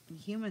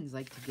 humans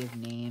like to give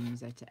names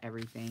to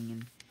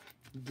everything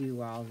and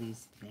do all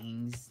these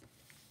things.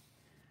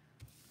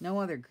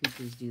 No other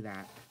creatures do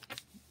that.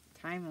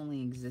 Time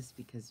only exists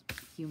because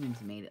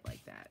humans made it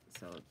like that,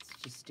 so it's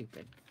just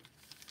stupid.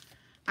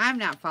 I'm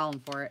not falling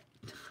for it.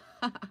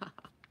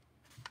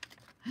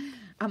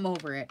 I'm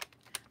over it.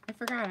 I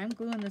forgot, I'm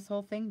gluing this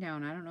whole thing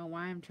down. I don't know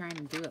why I'm trying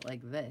to do it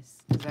like this.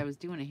 Because I was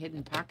doing a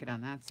hidden pocket on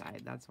that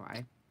side. That's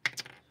why.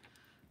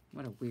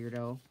 What a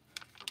weirdo.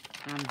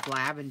 I'm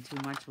blabbing too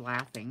much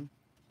laughing.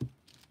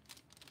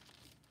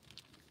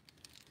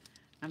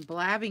 I'm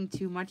blabbing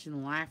too much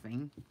and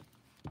laughing.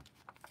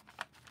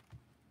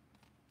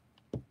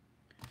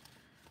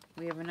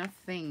 We have enough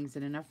things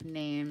and enough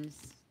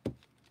names.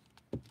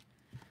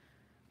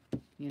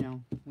 You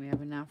know, we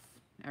have enough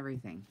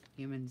everything.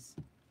 Humans,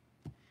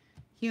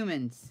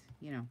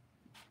 you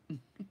know.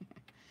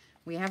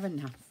 We have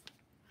enough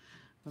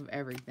of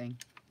everything.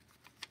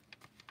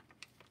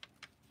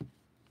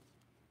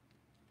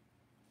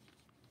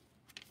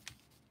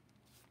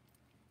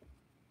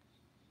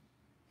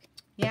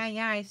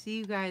 Yeah, I see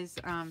you guys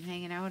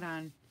hanging out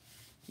on,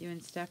 you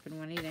and Steph and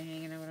Juanita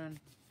hanging out on,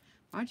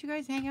 why don't you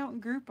guys hang out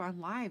in group on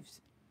lives?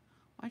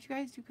 Why don't you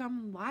guys do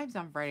come lives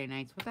on Friday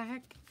nights? What the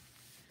heck?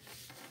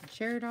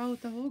 Share it all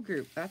with the whole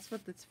group. That's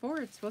what it's for.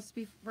 It's supposed to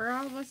be for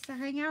all of us to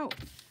hang out.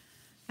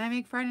 And I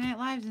make Friday Night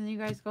Lives and you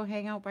guys go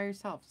hang out by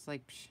yourselves. It's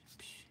like, psh,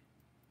 psh.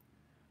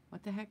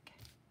 What the heck?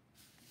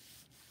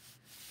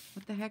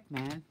 What the heck,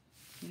 man?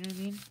 You know what I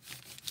mean?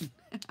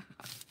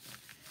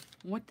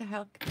 What the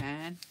heck,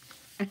 man?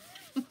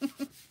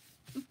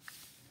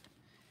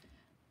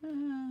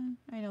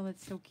 I know,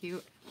 that's so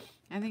cute.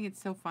 I think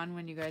it's so fun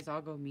when you guys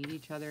all go meet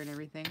each other and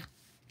everything.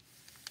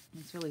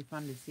 It's really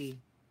fun to see.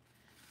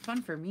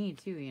 Fun for me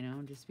too, you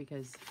know, just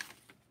because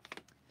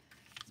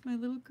it's my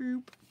little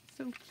group.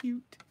 So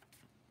cute.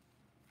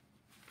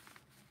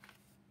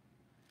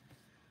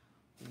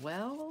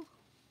 Well,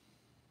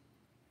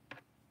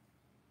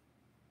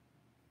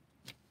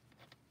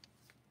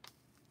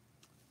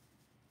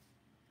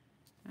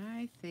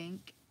 I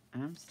think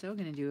I'm still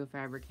going to do a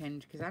fabric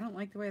hinge because I don't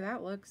like the way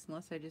that looks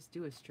unless I just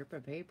do a strip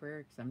of paper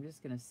because I'm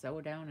just going to sew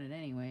down it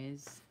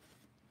anyways.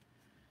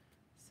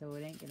 So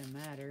it ain't going to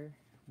matter,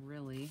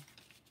 really.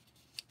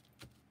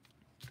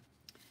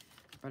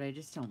 But I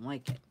just don't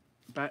like it.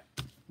 But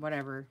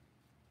whatever.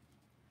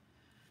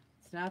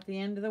 It's not the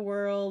end of the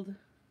world.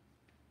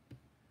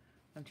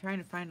 I'm trying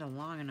to find a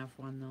long enough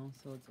one though,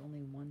 so it's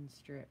only one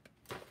strip.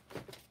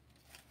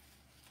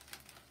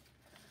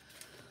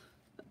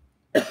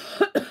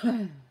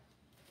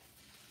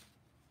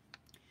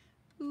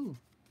 Ooh,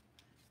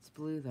 it's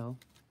blue though.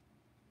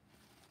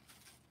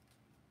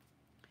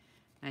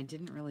 I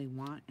didn't really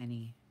want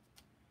any.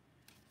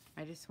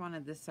 I just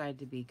wanted this side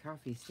to be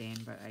coffee stain,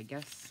 but I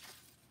guess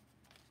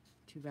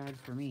too bad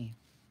for me,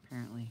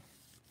 apparently.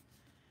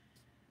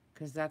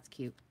 Because that's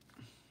cute.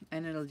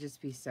 And it'll just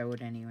be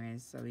sewed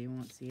anyways, so you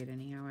won't see it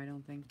anyhow, I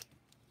don't think.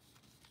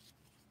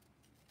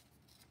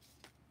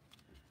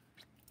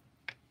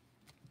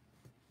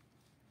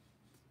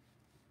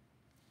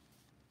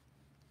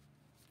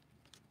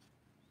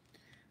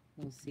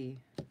 We'll see.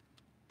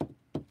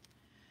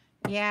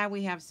 Yeah,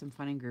 we have some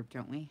fun in group,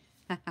 don't we?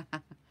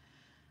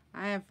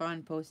 I have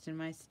fun posting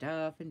my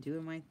stuff and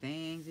doing my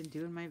things and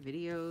doing my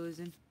videos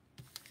and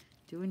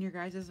doing your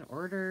guys'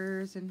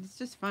 orders, and it's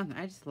just fun.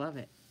 I just love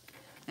it.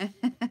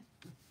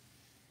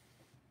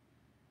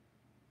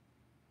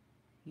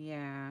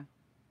 Yeah.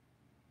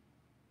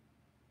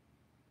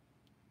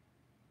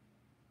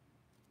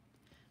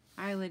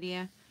 Hi,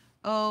 Lydia.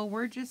 Oh,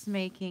 we're just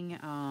making,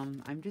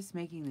 I'm just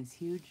making this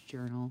huge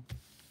journal.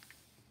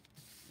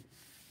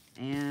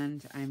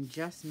 And I'm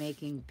just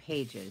making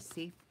pages,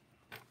 see?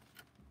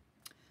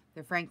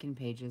 They're Franken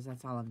pages,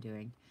 that's all I'm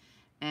doing.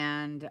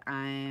 And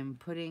I'm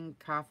putting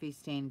coffee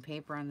stained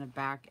paper on the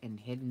back and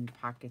hidden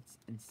pockets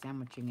and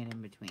sandwiching it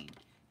in between.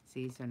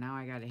 See, so now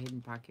I got a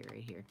hidden pocket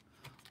right here.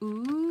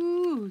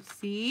 Ooh,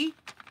 see?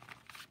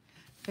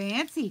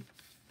 Fancy.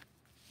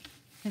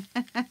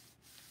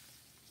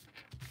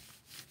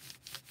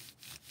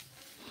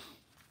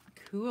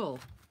 Cool.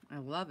 I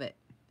love it.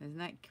 Isn't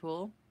that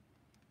cool?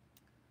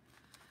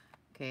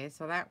 Okay,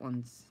 so that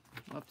one's,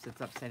 whoops, it's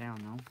upside down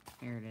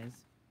though. Here it is.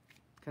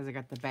 Because I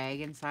got the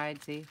bag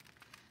inside, see?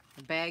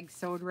 The bag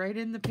sewed right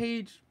in the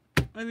page.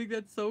 I think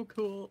that's so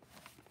cool.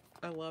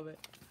 I love it.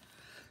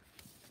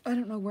 I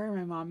don't know where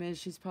my mom is.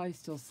 She's probably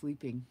still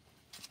sleeping.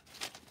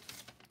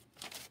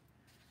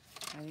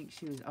 I think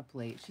she was up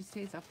late. She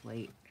stays up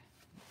late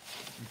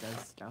and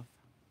does stuff.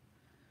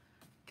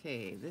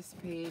 Okay, this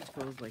page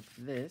goes like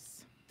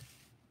this.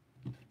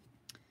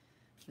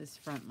 This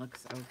front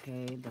looks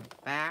okay. The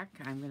back,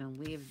 I'm going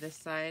to leave this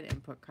side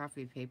and put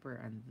coffee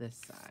paper on this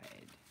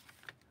side.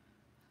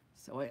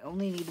 So I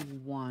only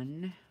need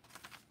one.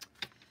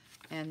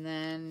 And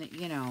then,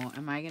 you know,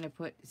 am I going to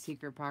put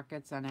secret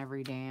pockets on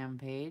every damn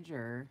page,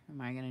 or am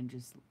I going to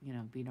just, you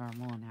know, be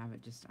normal and have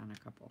it just on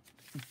a couple?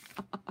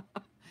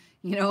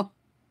 You know,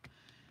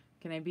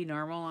 can I be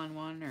normal on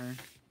one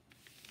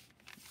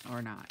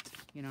or not?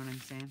 You know what I'm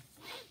saying?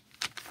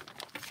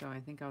 So I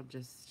think I'll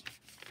just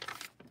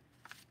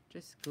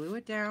glue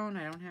it down.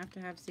 I don't have to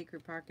have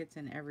secret pockets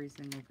in every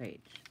single page.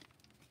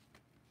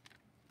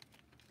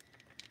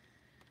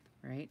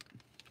 Right?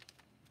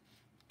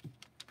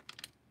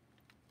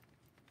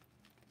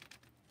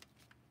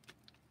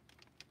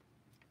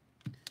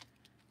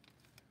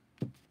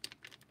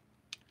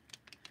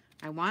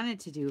 I wanted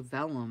to do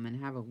vellum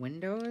and have a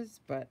windows,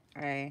 but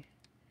I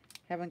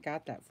haven't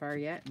got that far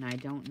yet, and I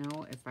don't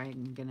know if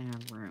I'm gonna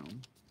have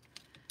room.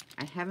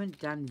 I haven't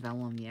done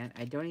vellum yet.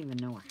 I don't even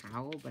know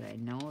how, but I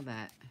know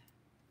that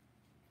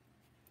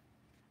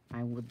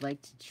I would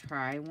like to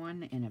try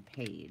one in a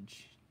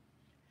page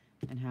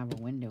and have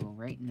a window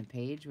right in the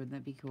page. Wouldn't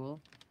that be cool?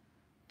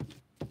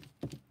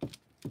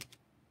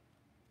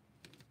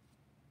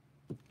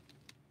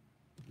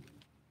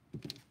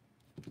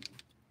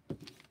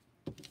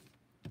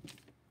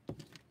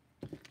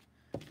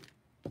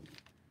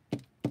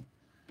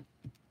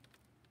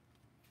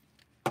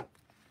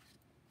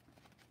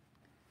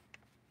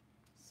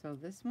 So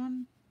this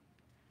one,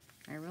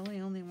 I really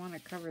only want to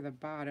cover the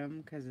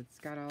bottom because it's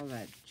got all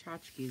that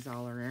tchotchkes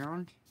all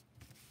around.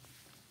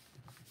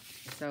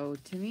 So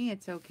to me,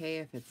 it's okay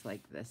if it's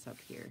like this up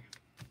here.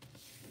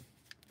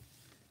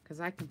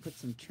 Because I can put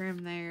some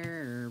trim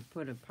there, or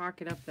put a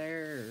pocket up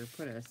there, or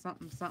put a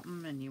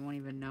something, and you won't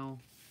even know,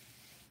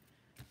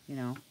 you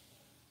know.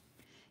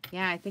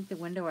 Yeah, I think the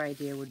window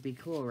idea would be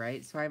cool,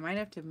 right? So I might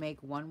have to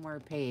make one more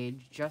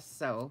page just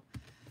so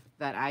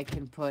that I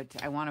can put,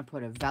 I want to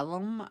put a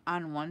vellum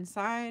on one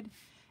side.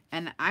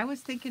 And I was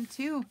thinking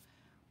too,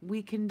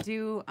 we can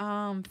do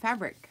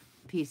fabric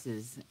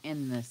pieces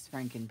in this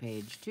Franken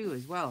page too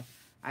as well.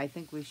 I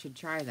think we should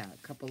try that.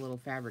 A couple little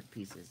fabric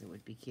pieces. It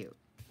would be cute.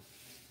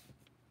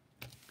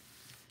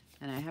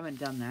 And I haven't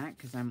done that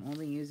because I'm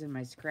only using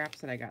my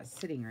scraps that I got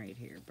sitting right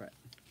here.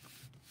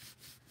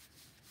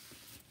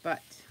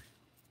 But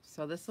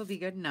so this will be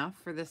good enough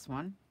for this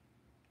one.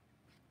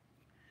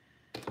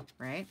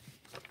 Right?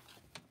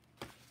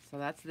 So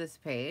that's this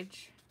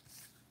page.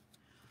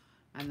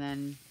 And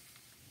then,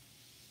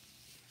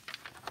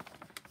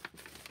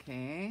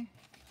 okay,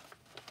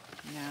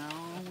 now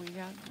we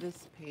got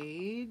this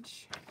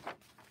page.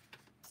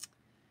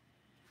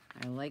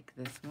 I like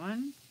this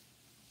one.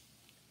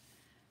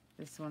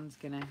 This one's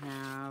gonna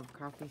have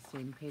coffee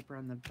stained paper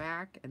on the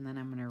back, and then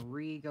I'm gonna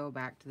go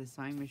back to the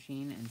sewing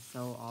machine and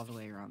sew all the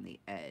way around the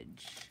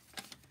edge.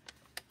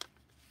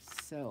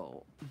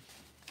 So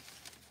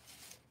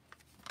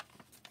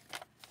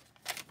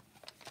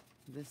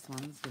this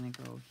one's gonna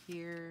go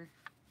here.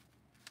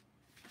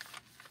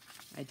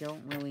 I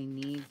don't really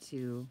need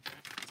to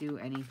do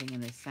anything in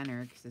the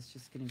center because it's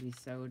just going to be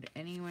sewed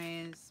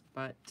anyways,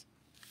 but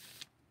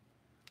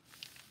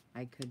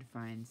I could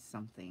find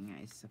something,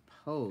 I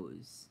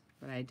suppose,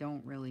 but I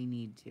don't really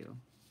need to.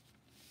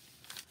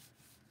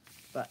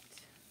 But,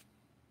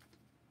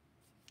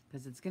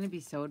 because it's going to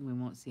be sewed and we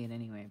won't see it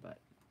anyway, but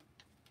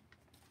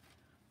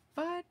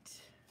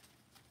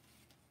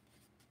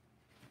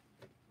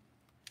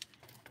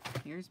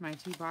here's my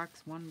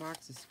one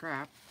box of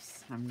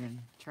scraps I'm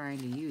trying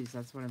to use.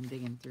 That's what I'm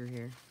digging through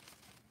here.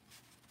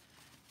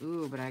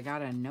 Ooh, but I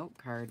got a note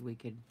card we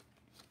could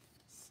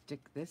stick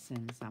this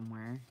in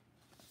somewhere.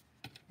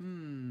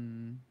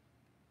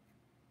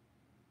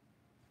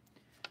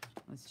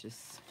 Let's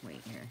just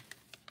wait here.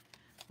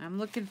 I'm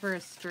looking for a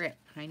strip.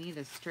 I need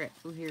a strip.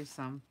 Ooh, here's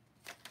some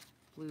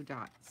blue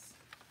dots.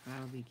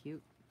 That'll be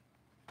cute.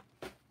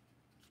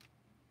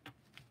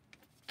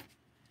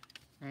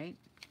 Right?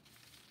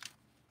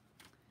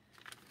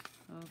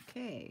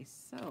 Okay,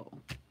 so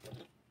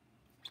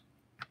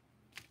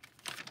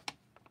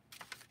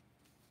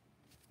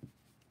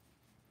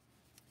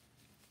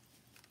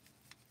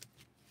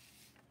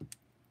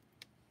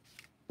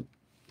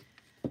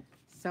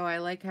So I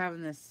like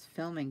having this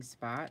filming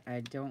spot.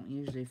 I don't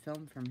usually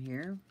film from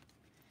here,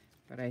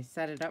 but I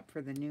set it up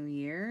for the new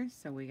year.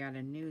 So we got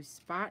a new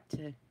spot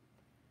to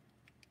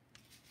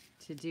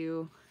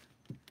do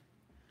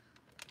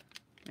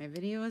my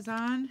videos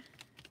on.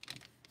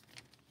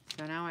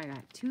 So now I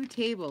got 2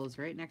 tables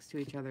right next to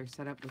each other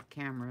set up with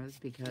cameras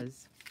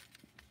because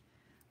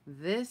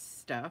this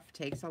stuff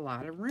takes a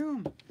lot of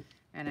room.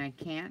 And I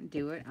can't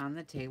do it on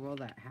the table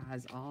that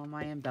has all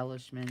my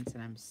embellishments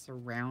and I'm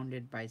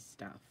surrounded by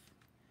stuff.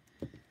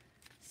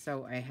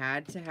 So I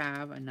had to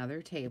have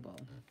another table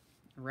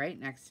right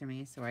next to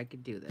me so I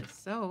could do this.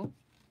 So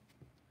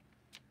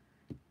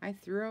I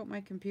threw out my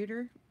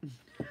computer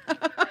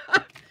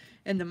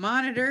and the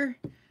monitor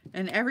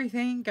and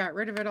everything, got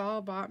rid of it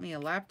all, bought me a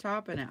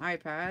laptop and an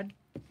iPad.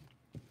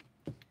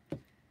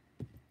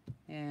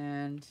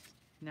 And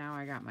now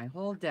I got my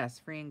whole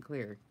desk free and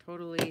clear,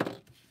 totally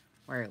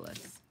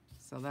wireless.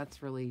 So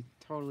that's really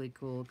totally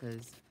cool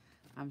because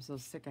I'm so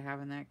sick of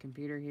having that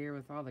computer here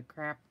with all the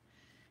crap.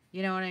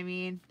 You know what I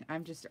mean?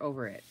 I'm just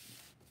over it.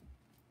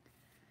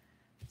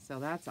 So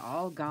that's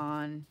all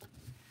gone.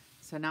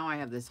 So now I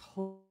have this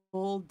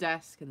whole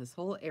desk and this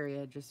whole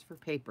area just for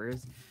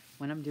papers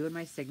when I'm doing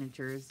my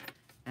signatures.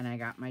 And I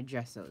got my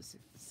gessos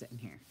sitting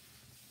here.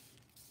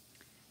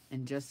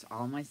 And just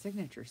all my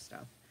signature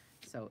stuff.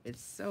 So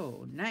it's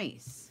so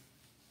nice.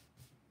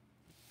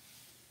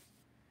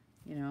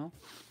 You know?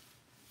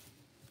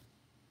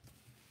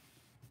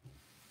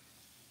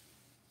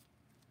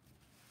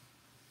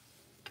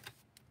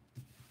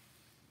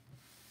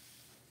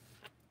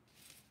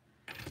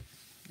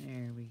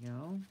 There we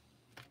go.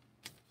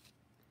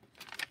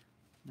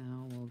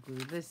 Now we'll glue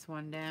this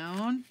one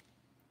down.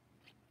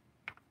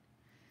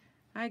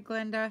 Hi,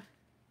 Glenda.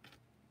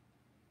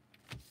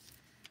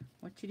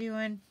 What you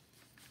doing?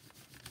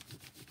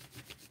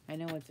 I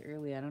know it's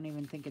early. I don't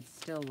even think it's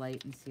still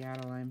light in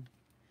Seattle. I'm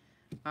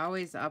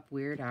always up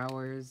weird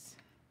hours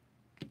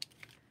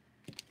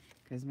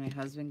because my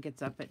husband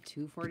gets up at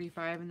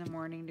 2:45 in the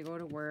morning to go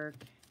to work.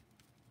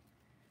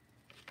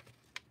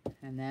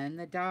 And then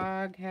the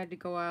dog had to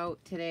go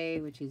out today,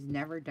 which he's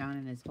never done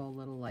in his whole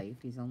little life.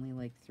 He's only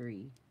like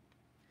 3.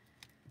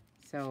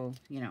 So,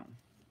 you know,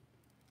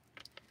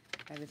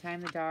 by the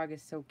time the dog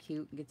is so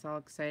cute and gets all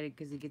excited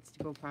because he gets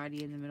to go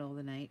potty in the middle of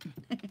the night.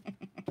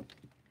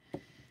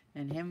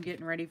 And him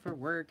getting ready for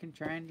work and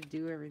trying to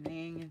do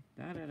everything.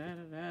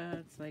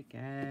 It's like,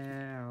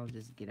 I'll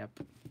just get up.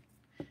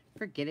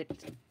 Forget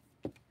it.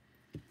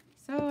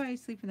 So I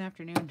sleep in the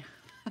afternoon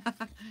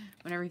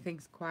when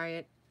everything's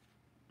quiet.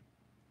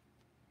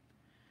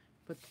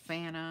 Put the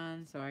fan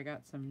on so I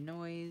got some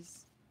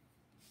noise.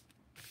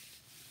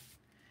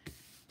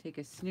 Take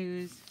a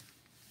snooze.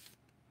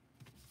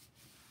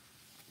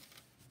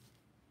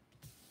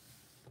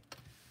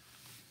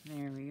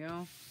 There we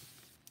go.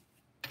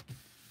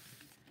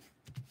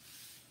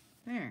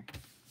 There.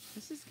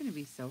 This is going to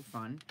be so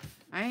fun.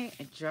 I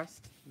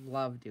just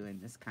love doing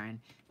this kind.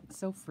 It's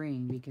so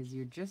freeing because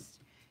you're just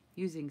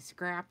using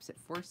scraps. It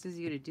forces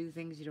you to do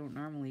things you don't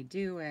normally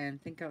do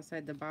and think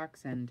outside the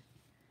box, and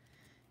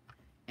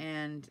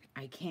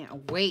I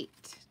can't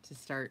wait to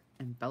start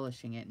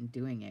embellishing it and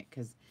doing it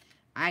because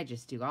I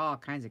just do all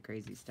kinds of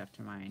crazy stuff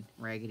to mine.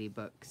 Raggedy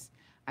books.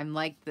 I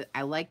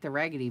like the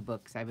raggedy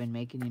books I've been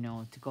making, you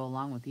know, to go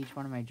along with each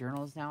one of my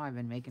journals now. I've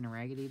been making a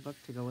raggedy book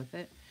to go with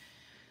it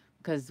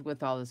because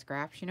with all the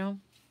scraps, you know.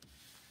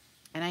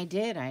 And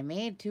I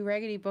made 2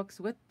 raggedy books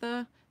with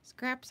the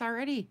scraps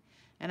already.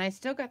 And I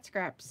still got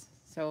scraps.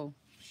 So,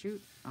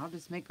 shoot, I'll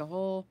just make a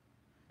whole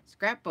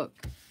scrapbook.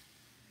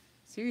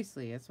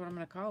 Seriously, that's what I'm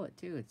going to call it,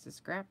 too. It's the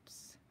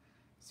scraps.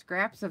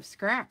 Scraps of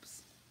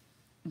scraps.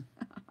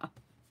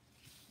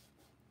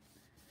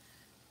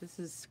 This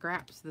is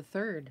Scraps the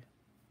Third.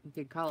 You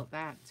could call it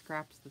that.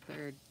 Scraps the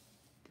Third.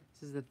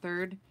 This is the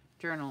 3rd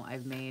journal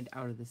I've made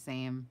out of the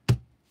same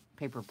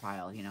paper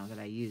pile, you know, that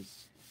I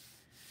used.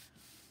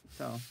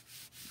 So,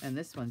 and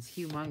this one's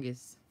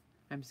humongous.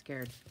 I'm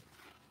scared.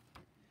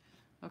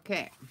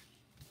 Okay.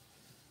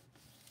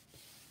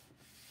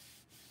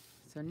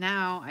 So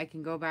now I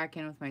can go back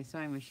in with my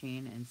sewing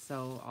machine and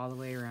sew all the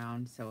way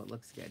around so it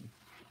looks good.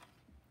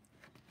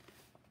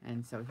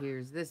 And so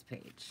here's this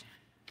page.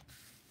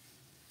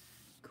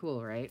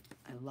 Cool, right?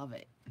 I love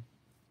it.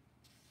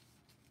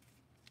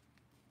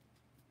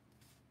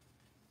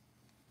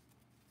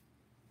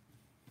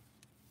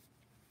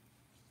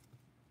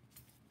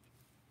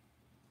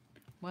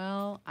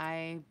 Well,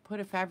 I put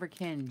a fabric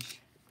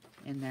hinge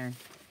in there,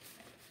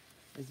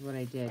 is what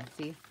I did.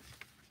 See?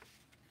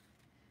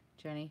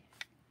 Jenny?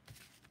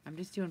 I'm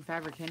just doing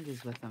fabric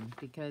hinges with them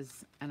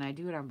because, and I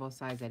do it on both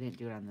sides. I didn't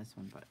do it on this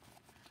one, but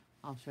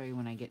I'll show you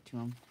when I get to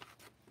them.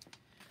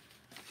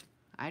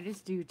 I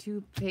just do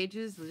 2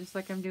 pages just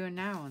like I'm doing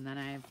now, and then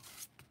I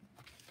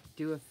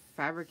do a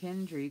fabric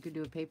hinge, or you could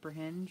do a paper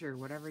hinge, or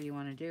whatever you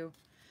want to do.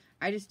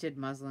 I just did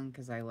muslin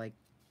because I like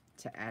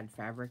to add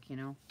fabric, you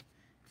know,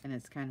 and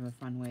it's kind of a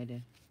fun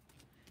way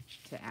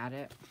to add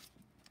it.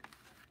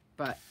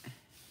 But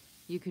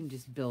You can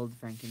just build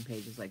Franken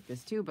pages like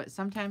this too, but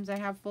sometimes I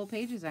have full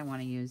pages I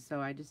want to use,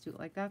 so I just do it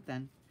like that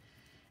then.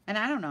 And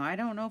I don't know. I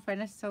don't know if I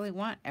necessarily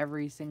want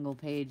every single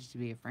page to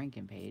be a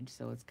Franken page,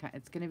 so it's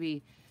going to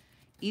be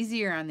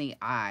easier on the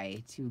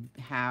eye to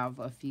have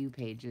a few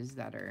pages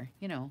that are,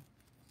 you know,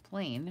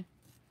 plain.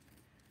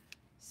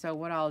 So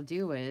what I'll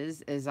do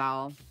is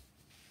I'll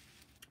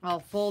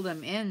fold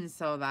them in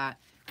so that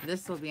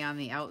this will be on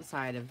the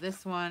outside of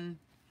this one,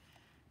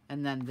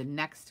 and then the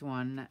next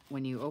one,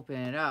 when you open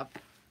it up,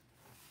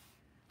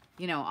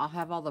 you know, I'll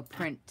have all the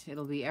print.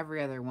 It'll be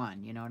every other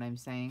one, you know what I'm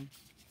saying?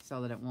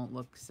 So that it won't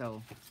look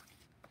so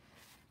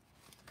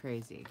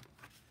crazy.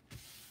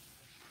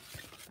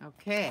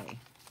 Okay.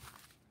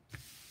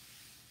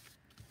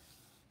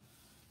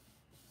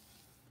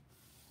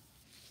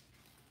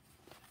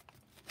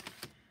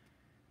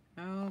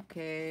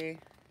 Okay.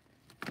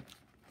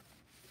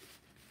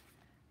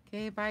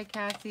 Okay, bye,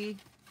 Cassie.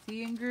 See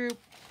you in group.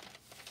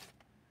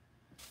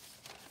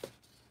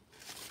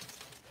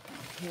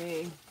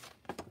 Okay.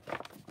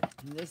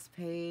 This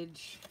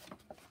page.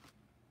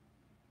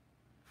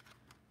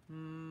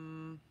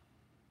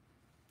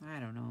 I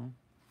don't know.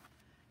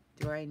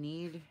 Do I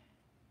need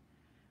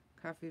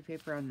coffee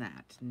paper on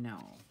that? No.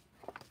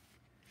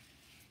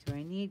 Do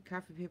I need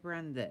coffee paper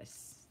on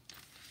this?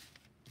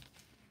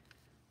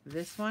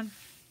 This one?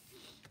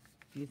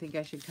 Do you think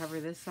I should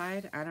cover this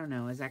side? I don't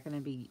know. Is that going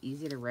to be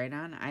easy to write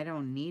on? I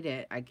don't need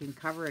it. I can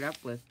cover it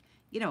up with,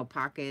 you know,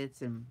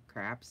 pockets and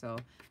crap. So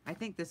I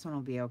think this one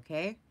will be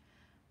okay.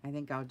 I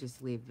think I'll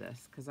just leave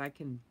this because I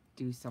can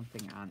do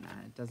something on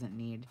that. It doesn't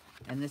need,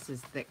 and this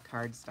is thick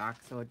cardstock,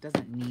 so it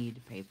doesn't need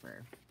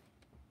paper,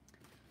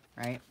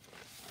 right?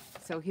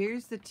 So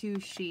here's the two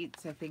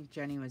sheets I think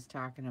Jenny was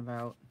talking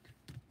about.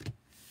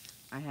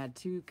 I had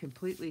two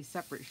completely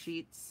separate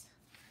sheets,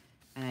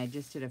 and I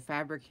just did a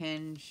fabric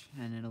hinge,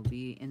 and it'll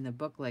be in the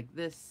book like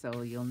this,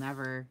 so you'll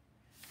never,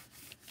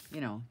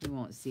 you know, you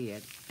won't see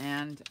it.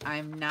 And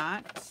I'm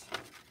not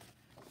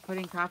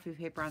putting coffee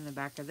paper on the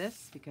back of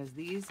this because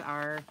these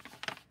are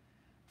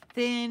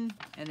thin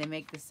and they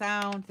make the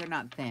sound. They're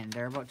not thin.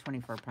 They're about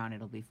 24 pound.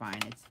 It'll be fine.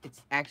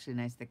 It's actually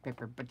nice thick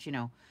paper, but you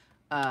know,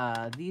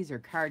 these are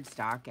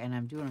cardstock and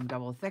I'm doing them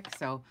double thick,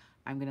 so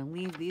I'm going to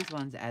leave these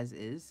ones as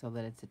is so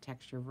that it's a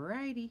texture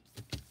variety.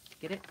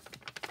 Get it?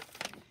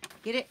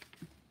 Get it?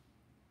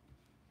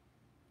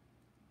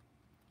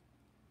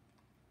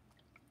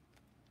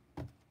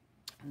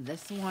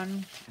 This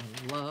one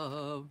I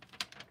love.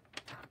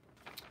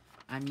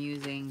 I'm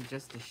using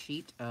just a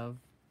sheet of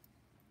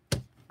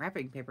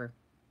wrapping paper.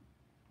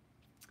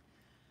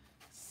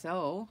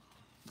 So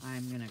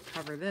I'm going to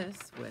cover this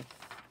with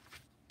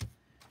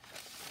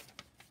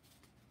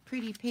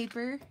pretty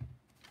paper.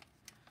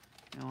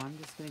 No, I'm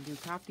just going to do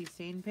coffee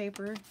stain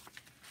paper.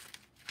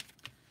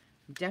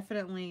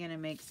 Definitely going to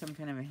make some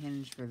kind of a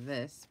hinge for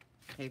this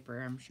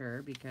paper, I'm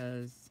sure,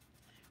 because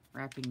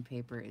wrapping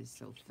paper is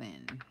so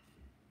thin.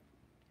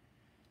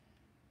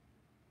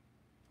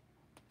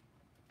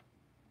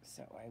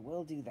 So I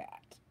will do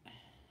that.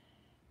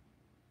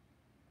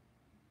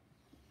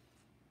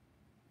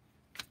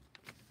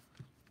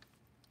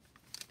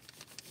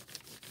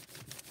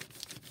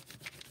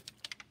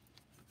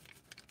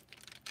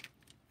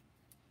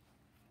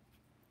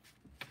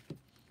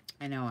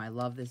 I know, I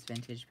love this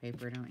vintage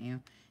paper, don't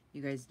you?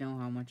 You guys know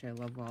how much I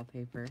love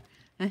wallpaper.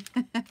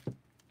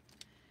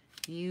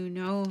 You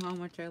know how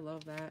much I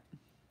love that.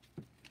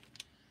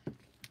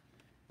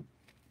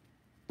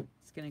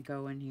 It's gonna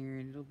go in here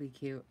and it'll be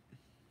cute.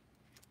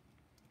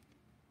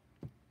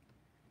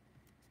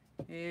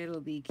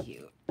 It'll be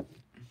cute.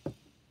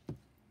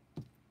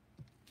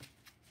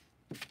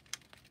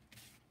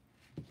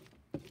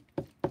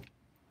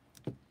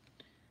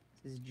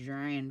 This is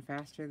drying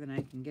faster than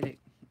I can get it.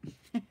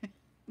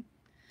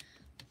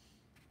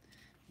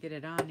 Get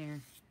it on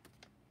there.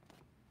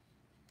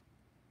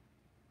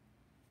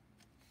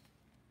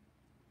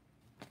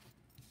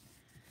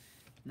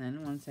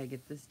 Then once I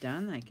get this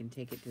done, I can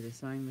take it to the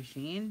sewing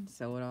machine,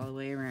 sew it all the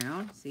way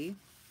around, see?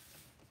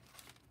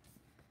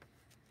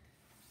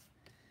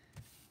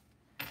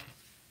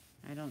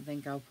 I don't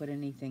think I'll put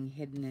anything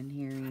hidden in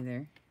here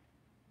either.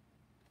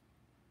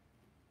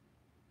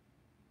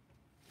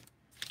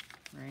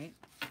 Right?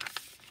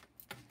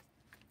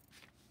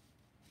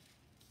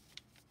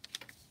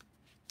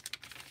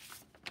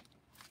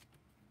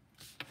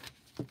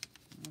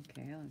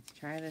 Okay, let's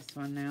try this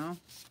one now.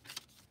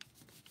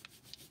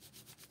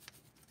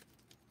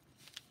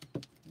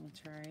 We'll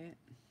try it.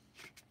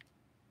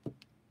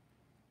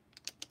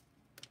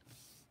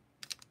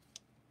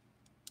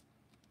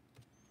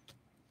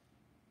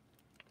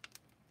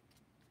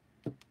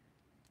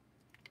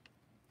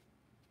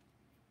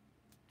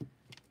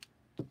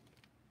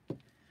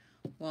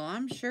 Well,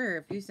 I'm sure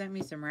if you sent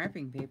me some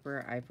wrapping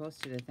paper, I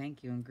posted a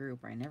thank you in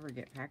group. I never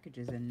get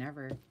packages and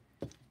never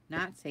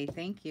not say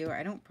thank you.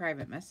 I don't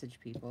private message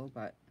people,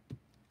 but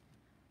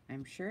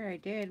I'm sure I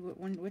did.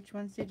 Which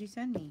ones did you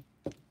send me?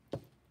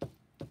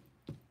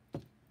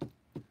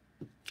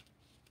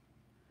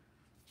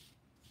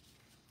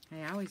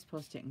 I always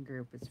post it in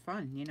group. It's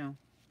fun, you know.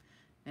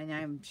 And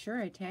I'm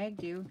sure I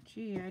tagged you.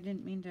 Gee, I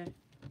didn't mean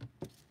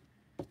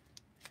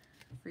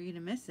for you to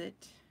miss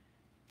it.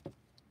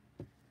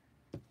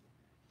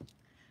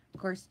 Of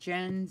course,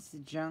 Jen's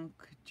Junk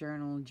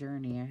Journal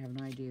Journey. I have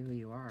no idea who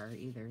you are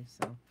either,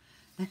 so.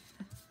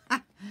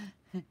 I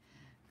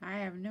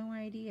have no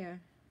idea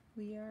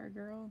who you are,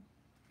 girl.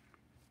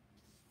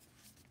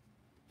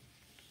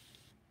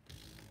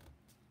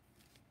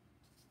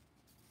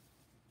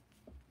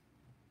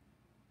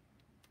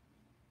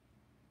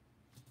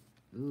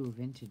 Ooh,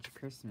 vintage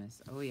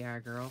Christmas. Oh, yeah,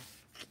 girl.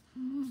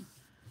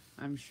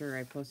 I'm sure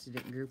I posted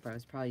it in group. I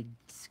was probably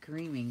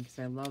screaming because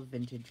I love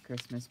vintage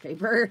Christmas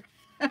paper.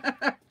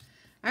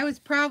 I was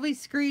probably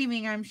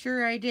screaming. I'm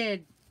sure I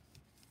did.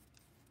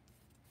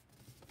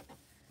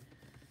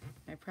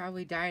 I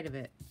probably died of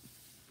it.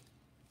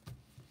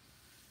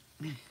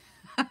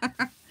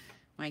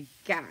 My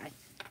God.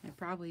 I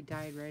probably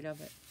died right of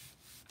it.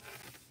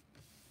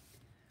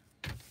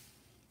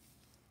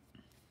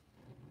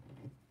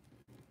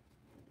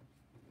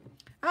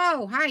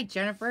 Oh, hi,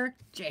 Jennifer.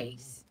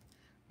 Jace.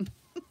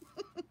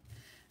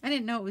 I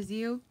didn't know it was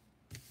you.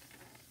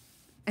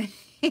 I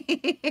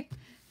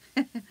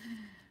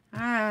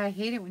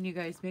hate it when you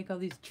guys make all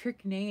these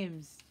trick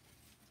names.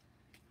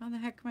 How the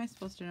heck am I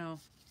supposed to know?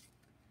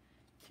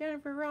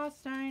 Jennifer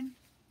Rothstein.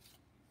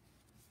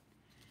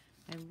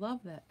 I love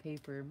that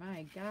paper.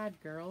 My God,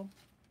 girl.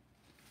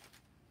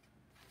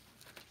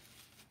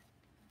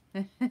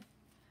 I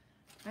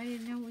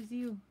didn't know it was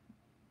you.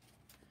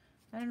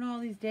 I don't know all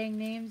these dang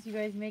names you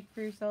guys make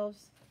for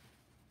yourselves.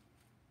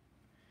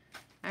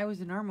 I was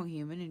a normal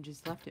human and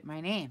just left it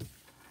my name.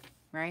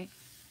 Right?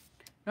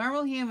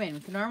 Normal human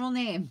with a normal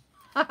name.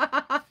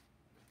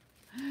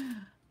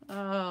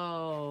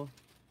 Oh.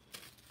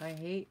 I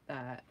hate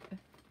that.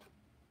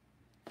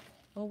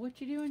 Well,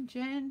 what you doing,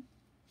 Jen?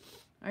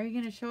 Are you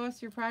going to show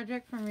us your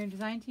project from your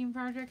design team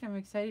project? I'm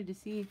excited to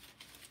see.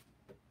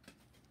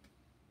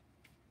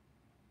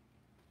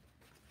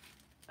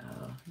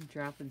 Oh, I'm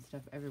dropping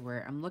stuff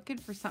everywhere. I'm looking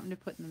for something to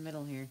put in the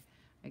middle here.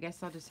 I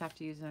guess I'll just have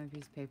to use another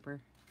piece of paper.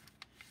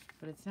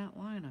 But it's not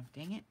long enough,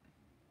 dang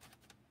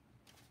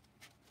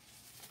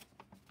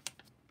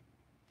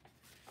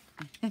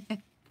it.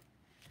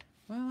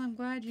 Well, I'm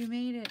glad you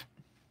made it.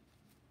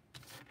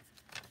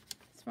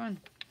 It's fun.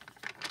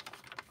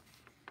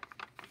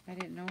 I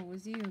didn't know it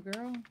was you,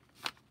 girl.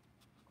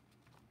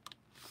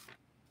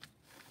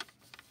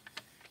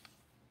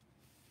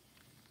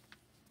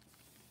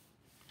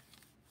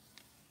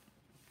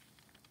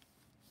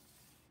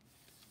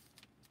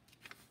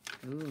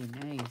 Ooh,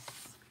 nice.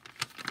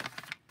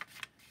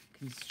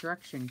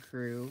 Construction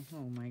crew.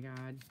 Oh my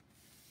God.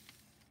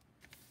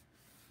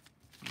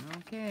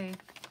 Okay.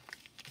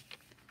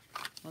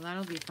 Well,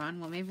 that'll be fun.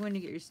 Well, maybe when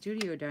you get your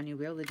studio done, you'll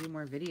be able to do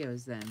more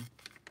videos then.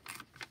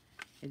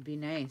 It'd be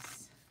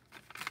nice.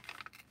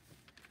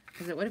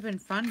 Because it would have been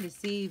fun to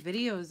see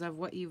videos of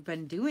what you've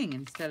been doing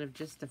instead of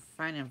just the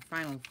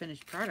final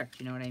finished product,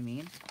 you know what I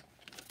mean?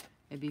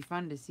 It'd be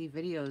fun to see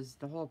videos,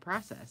 the whole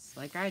process,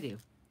 like I do.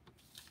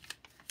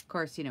 Of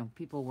course, you know,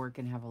 people work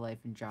and have a life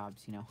and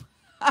jobs, you know.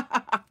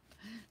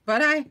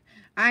 But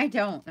I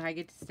don't. I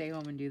get to stay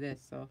home and do this,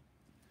 so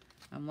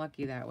I'm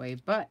lucky that way.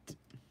 But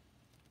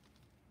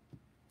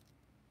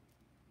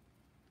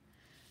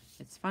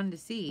it's fun to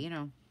see, you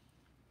know,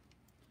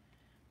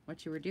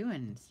 what you were doing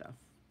and stuff.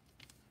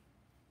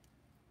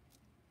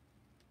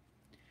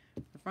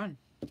 For fun.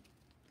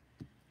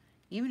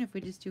 Even if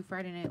we just do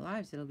Friday Night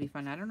Lives, it'll be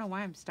fun. I don't know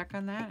why I'm stuck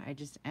on that. I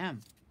just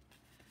am.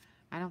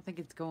 I don't think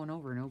it's going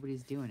over.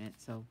 Nobody's doing it,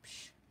 so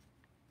psh.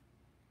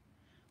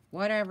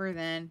 Whatever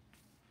then.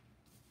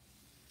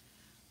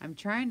 I'm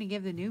trying to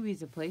give the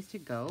newbies a place to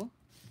go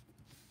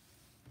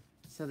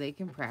so they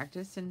can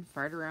practice and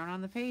fart around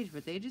on the page,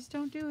 but they just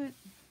don't do it.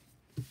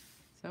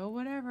 So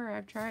whatever.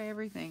 I've tried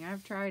everything.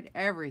 I've tried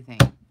everything.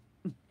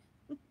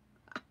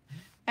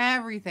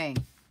 Everything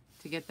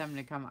to get them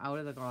to come out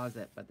of the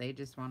closet, but they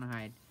just want to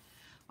hide.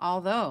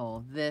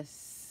 Although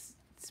this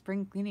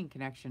spring cleaning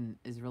connection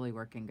is really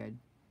working good.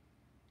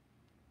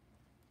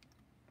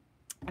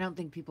 I don't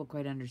think people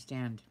quite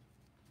understand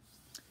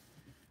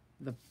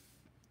the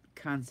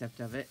concept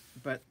of it,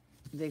 but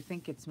they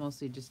think it's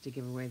mostly just to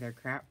give away their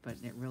crap, but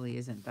it really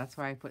isn't. That's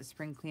why I put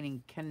spring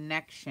cleaning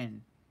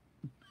connection.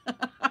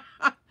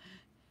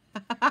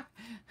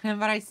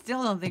 But I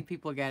still don't think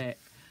people get it.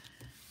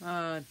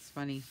 Oh, it's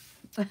funny.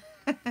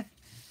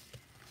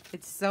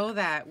 It's so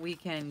that we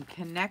can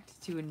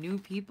connect to new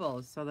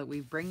people, so that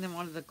we bring them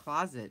out of the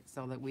closet,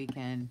 so that we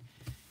can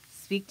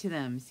speak to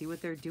them, see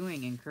what they're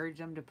doing, encourage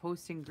them to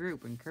post in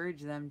group,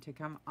 encourage them to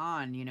come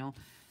on, you know.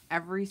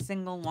 Every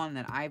single one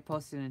that I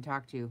posted and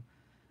talked to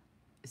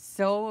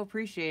so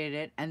appreciated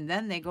it, and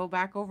then they go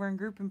back over in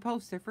group and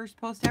post their first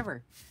post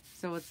ever.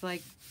 So it's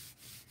like,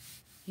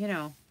 you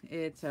know,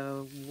 it's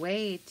a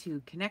way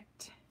to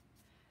connect.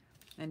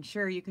 And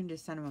sure, you can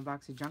just send them a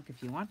box of junk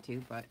if you want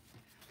to, but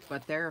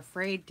they're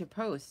afraid to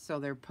post, so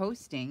they're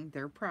posting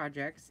their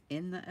projects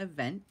in the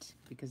event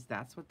because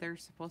that's what they're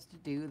supposed to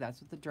do. That's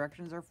what the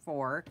directions are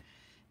for.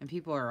 And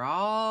people are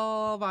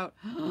all about,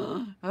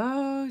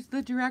 oh, it's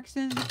the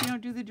directions. If you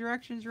don't do the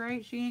directions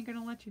right, she ain't going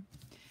to let you.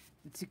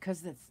 It's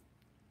because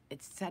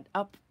it's set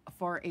up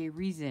for a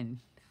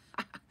reason.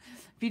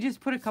 If you just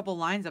put a couple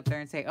lines up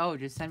there and say, oh,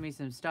 just send me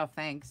some stuff,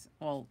 thanks.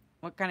 Well,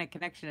 what kind of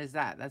connection is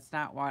that? That's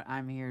not what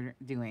I'm here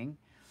doing.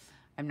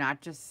 I'm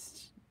not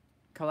just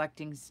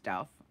collecting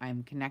stuff.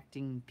 I'm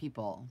connecting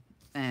people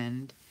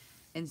and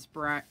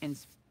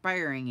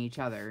inspiring each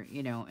other,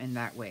 you know, in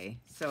that way.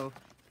 So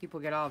people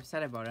get all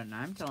upset about it. And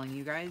I'm telling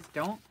you guys,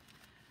 don't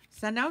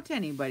send out to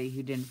anybody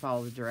who didn't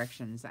follow the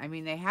directions. I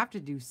mean, they have to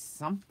do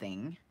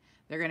something.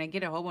 They're going to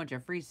get a whole bunch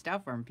of free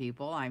stuff from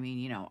people. I mean,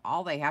 you know,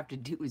 all they have to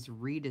do is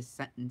read a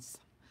sentence.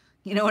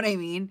 You know what I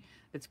mean?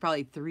 It's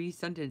probably 3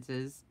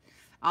 sentences.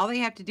 All they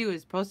have to do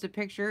is post a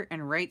picture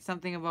and write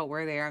something about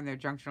where they are in their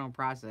junctional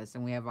process.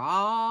 And we have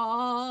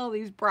all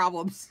these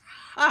problems.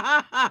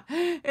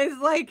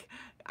 It's like,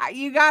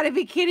 you got to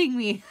be kidding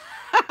me.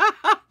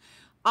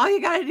 All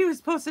you got to do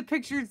is post a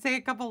picture and say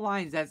a couple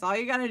lines. That's all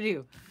you got to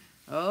do.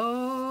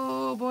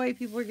 Oh, boy,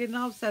 people are getting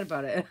all upset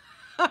about it.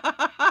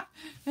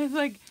 It's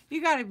like,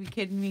 you got to be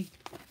kidding me.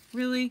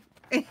 Really?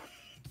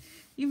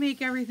 You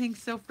make everything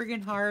so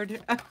friggin' hard.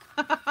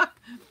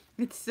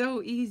 It's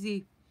so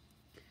easy.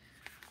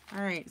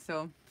 All right,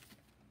 so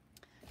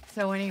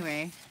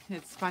anyway,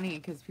 it's funny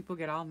because people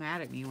get all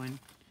mad at me when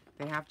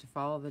they have to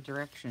follow the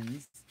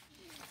directions.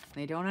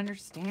 They don't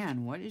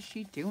understand. What is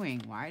she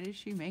doing? Why is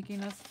she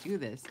making us do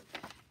this?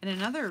 And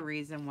another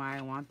reason why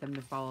I want them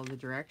to follow the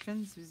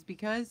directions is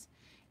because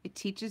it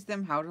teaches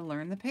them how to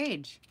learn the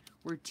page.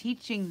 We're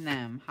teaching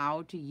them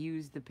how to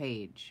use the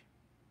page.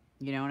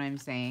 You know what I'm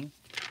saying?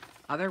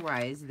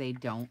 Otherwise, they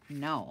don't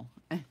know.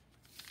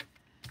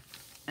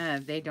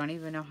 They don't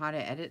even know how to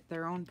edit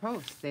their own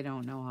posts. They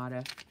don't know how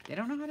to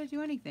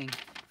do anything.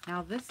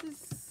 Now this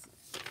is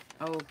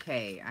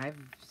okay. I've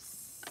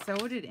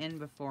sewed it in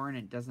before and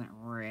it doesn't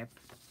rip.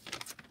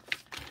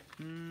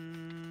 I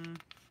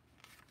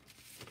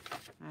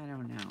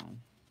don't know.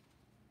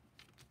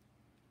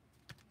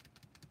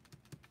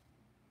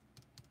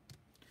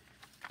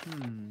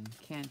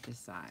 Can't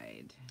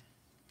decide.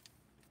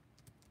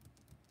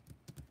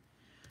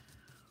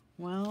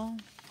 Well,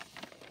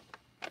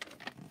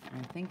 I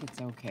think it's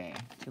okay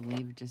to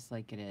leave just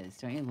like it is.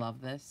 Don't you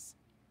love this?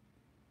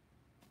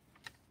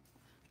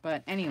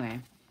 But anyway,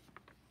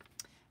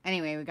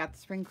 we got the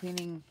spring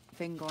cleaning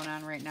thing going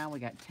on right now. We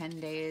got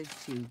 10 days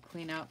to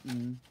clean up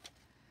and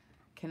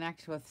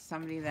connect with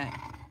somebody that,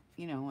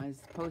 you know, is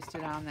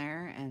posted on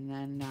there. And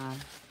then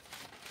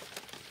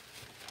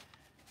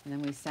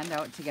we send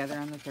out together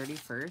on the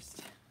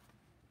 31st.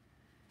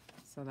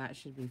 So that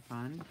should be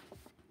fun.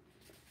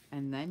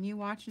 And then you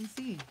watch and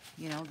see,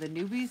 you know, the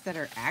newbies that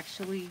are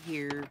actually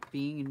here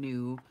being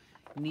new,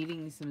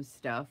 needing some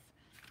stuff,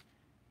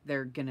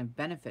 they're going to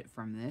benefit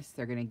from this.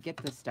 They're going to get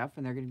the stuff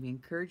and they're going to be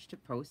encouraged to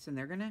post and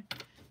they're going to,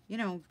 you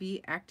know,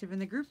 be active in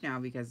the group now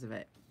because of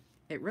it.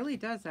 It really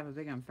does have a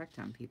big effect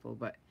on people.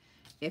 But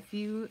if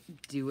you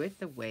do it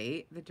the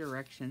way the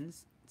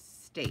directions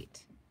state,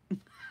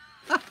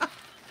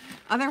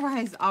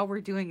 otherwise all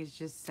we're doing is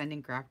just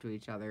sending crap to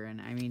each other. And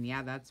I mean,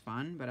 yeah, that's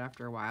fun. But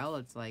after a while,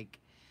 it's like,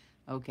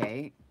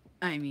 okay,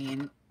 I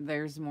mean,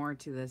 there's more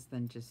to this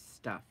than just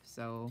stuff.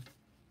 So,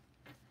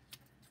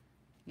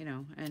 you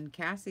know, and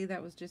Cassie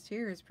that was just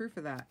here is proof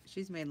of that.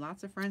 She's made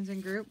lots of friends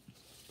in group.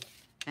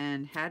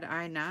 And had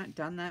I not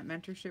done that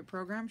mentorship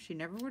program, she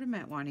never would have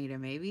met Juanita,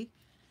 maybe.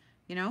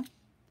 You know?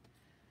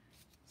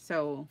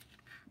 So,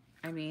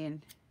 I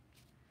mean,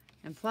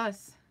 and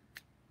plus,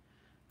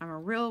 I'm a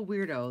real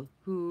weirdo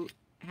who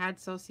had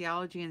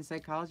sociology and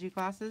psychology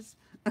classes.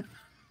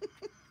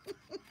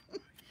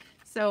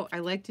 So I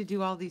like to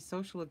do all these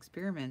social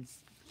experiments.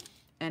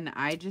 And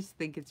I just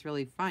think it's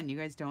really fun. You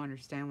guys don't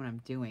understand what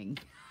I'm doing.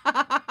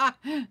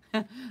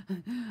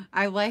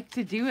 I like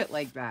to do it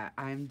like that.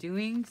 I'm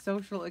doing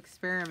social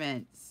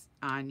experiments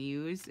on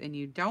yous and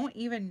you don't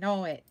even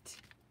know it.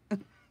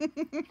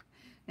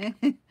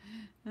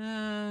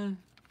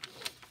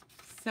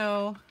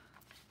 So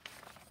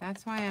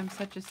that's why I'm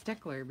such a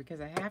stickler, because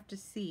I have to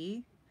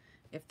see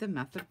if the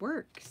method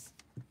works.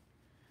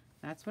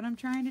 That's what I'm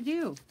trying to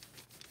do.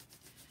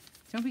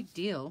 It's no big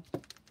deal.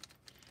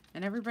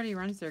 And everybody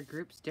runs their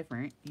groups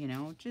different, you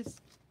know,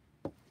 just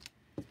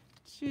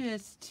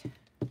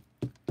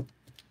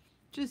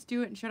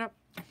do it and shut up.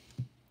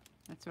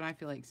 That's what I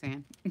feel like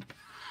saying.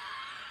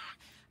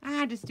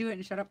 Just do it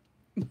and shut up.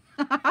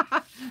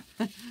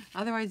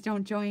 Otherwise,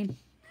 don't join.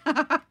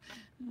 Well,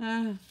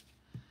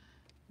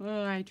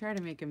 I try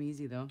to make them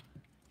easy, though.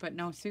 But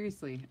no,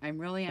 seriously, I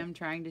really am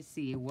trying to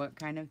see what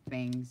kind of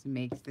things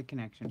makes the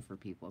connection for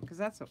people. Because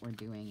that's what we're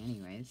doing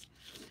anyways.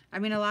 I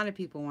mean, a lot of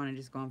people want to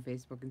just go on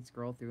Facebook and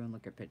scroll through and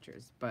look at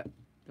pictures. But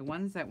the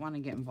ones that want to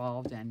get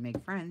involved and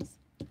make friends,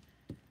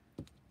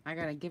 I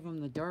got to give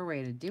them the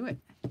doorway to do it,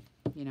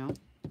 you know.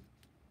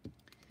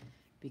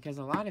 Because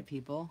a lot of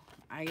people,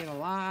 I get a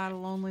lot of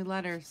lonely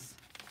letters.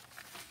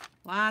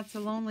 Lots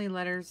of lonely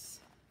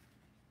letters.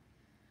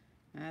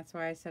 And that's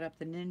why I set up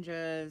the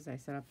ninjas. I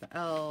set up the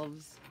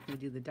elves. We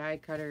do the die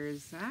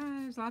cutters.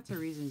 There's lots of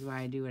reasons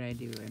why I do what I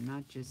do. I'm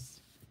not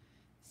just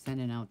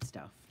sending out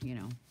stuff, you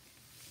know.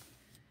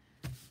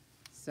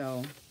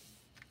 So,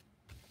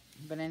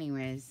 but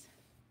anyways,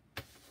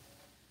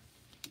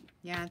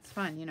 yeah, it's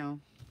fun, you know.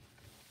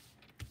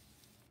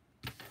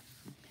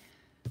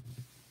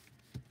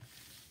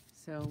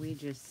 So we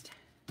just,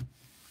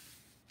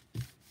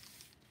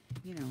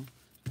 you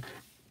know,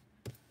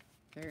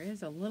 there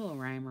is a little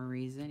rhyme or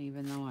reason,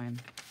 even though I'm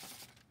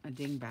a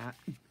dingbat.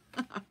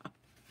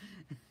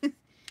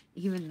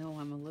 Even though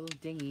I'm a little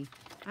dingy.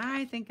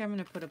 I think I'm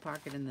going to put a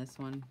pocket in this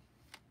one.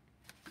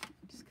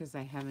 Just because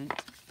I haven't.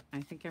 I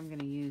think I'm going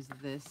to use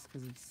this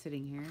because it's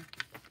sitting here.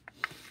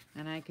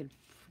 And I could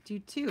do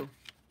two.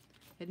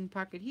 Hidden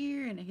pocket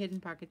here and a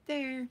hidden pocket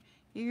there.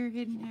 Here,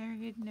 hidden there,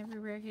 hidden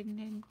everywhere,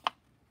 hidden.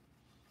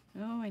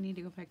 Oh, I need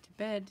to go back to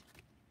bed.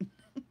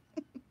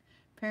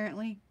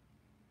 Apparently.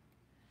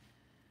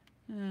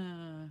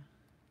 I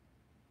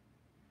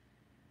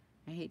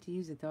hate to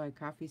use it though. I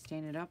coffee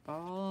stain it up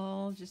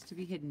all just to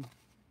be hidden.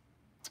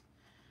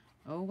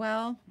 Oh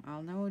well,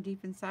 I'll know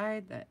deep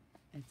inside that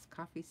it's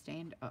coffee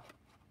stained up.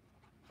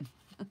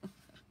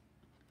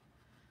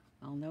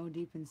 I'll know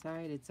deep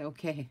inside it's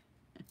okay.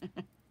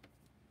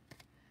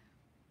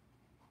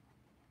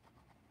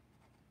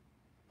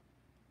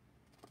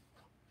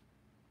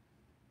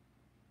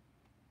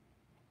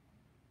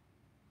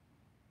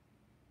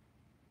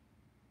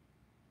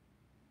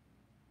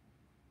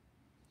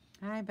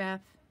 Hi,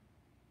 Beth.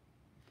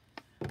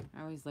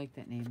 I always liked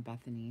that name,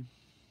 Bethany.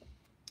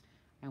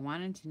 I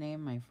wanted to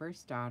name my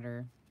first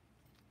daughter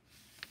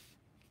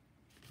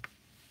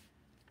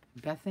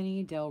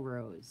Bethany Del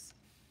Rose.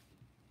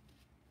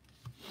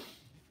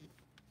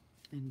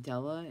 And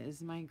Della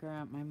is my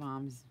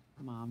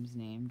mom's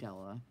name,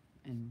 Della.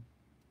 And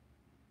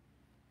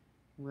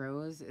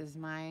Rose is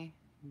my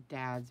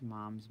dad's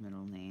mom's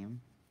middle name.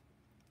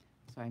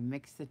 So I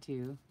mixed the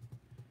two.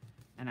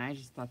 And I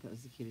just thought that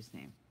was the cutest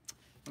name.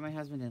 But my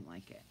husband didn't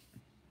like it.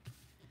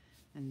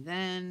 And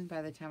then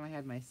by the time I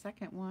had my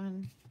second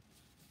one,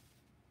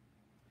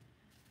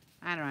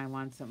 I don't know, I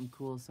wanted something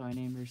cool, so I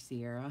named her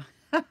Sierra.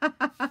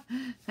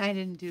 I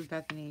didn't do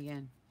Bethany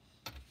again.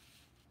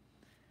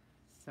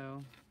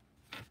 So,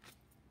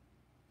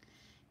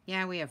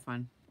 yeah, we have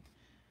fun.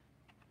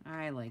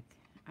 I like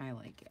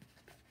it.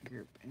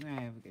 Group. I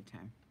have a good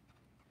time.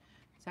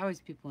 There's always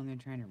people in there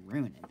trying to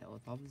ruin it, though,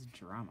 with all this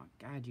drama.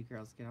 God, you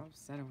girls get all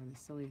upset over the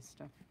silliest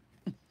stuff.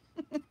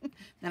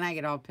 Then I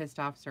get all pissed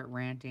off, start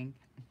ranting.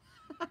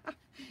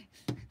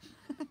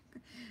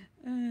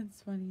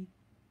 It's funny.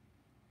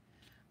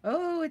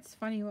 Oh, it's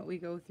funny what we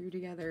go through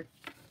together.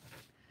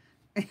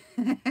 You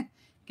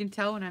can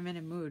tell when I'm in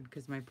a mood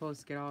because my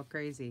posts get all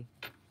crazy,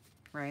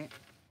 right?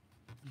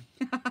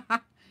 You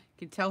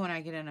can tell when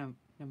I get in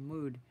a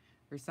mood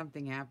or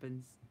something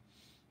happens.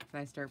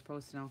 I start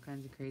posting all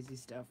kinds of crazy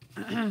stuff.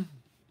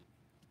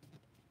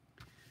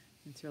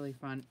 It's really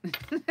fun.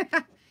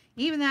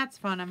 Even that's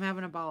fun. I'm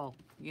having a ball,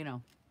 you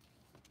know.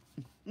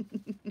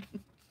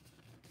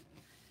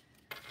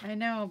 I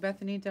know,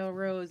 Bethany Del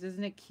Rose.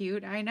 Isn't it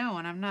cute? I know,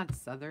 and I'm not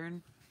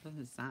Southern.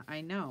 Doesn't sound,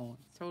 I know,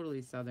 it's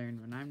totally Southern,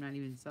 but I'm not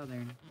even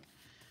Southern.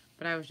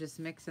 But I was just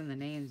mixing the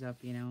names up,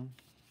 you know.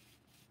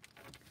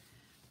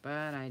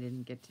 But I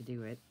didn't get to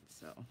do it,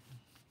 so. It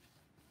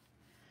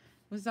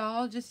was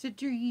all just a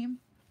dream.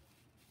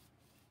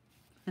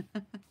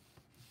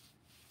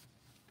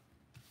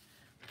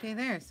 Okay,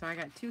 there. So I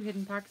got 2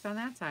 hidden pockets on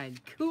that side.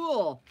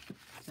 Cool.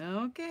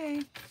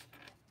 Okay.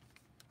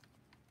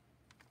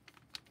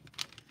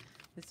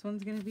 This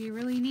one's going to be a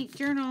really neat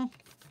journal.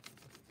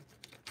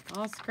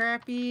 All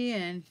scrappy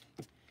and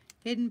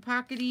hidden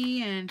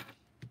pockety and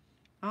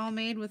all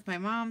made with my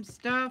mom's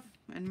stuff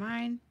and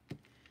mine.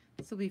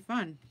 This will be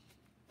fun.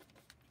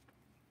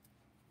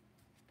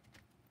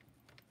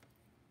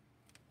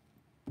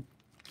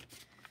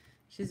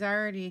 She's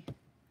already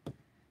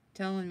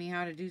telling me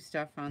how to do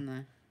stuff on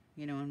the,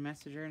 you know, on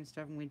Messenger and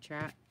stuff, and we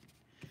chat.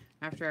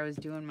 After I was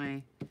doing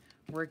my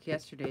work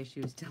yesterday, she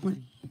was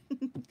telling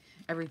me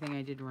everything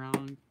I did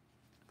wrong.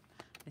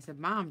 I said,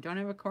 Mom, don't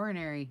have a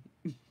coronary.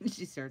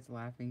 She starts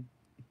laughing.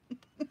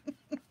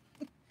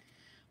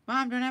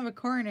 Mom, don't have a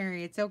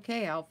coronary. It's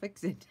okay. I'll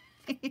fix it.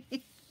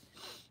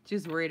 She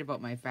was worried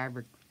about my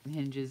fabric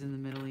hinges in the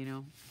middle, you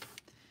know.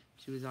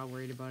 She was all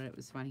worried about it. It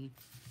was funny.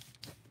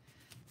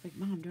 It's like,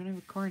 Mom, don't have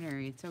a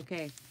coronary. It's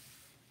okay.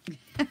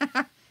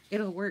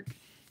 It'll work.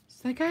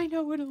 She's like, I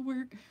know it'll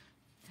work.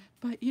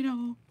 But, you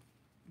know,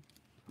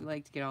 we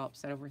like to get all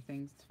upset over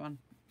things. It's fun.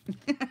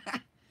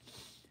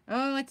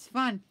 Oh, it's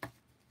fun.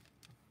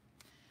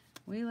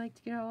 We like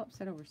to get all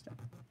upset over stuff.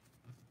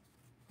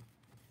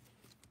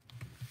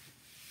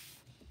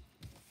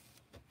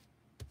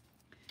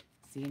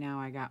 See, now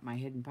I got my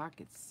hidden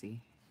pockets,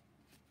 see.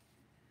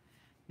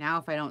 Now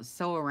if I don't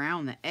sew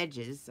around the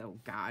edges, oh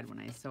God, when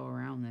I sew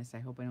around this, I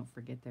hope I don't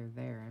forget they're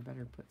there. I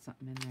better put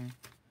something in there.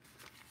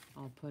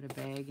 I'll put a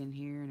bag in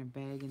here and a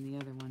bag in the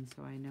other one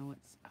so I know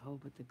it's, oh,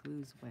 but the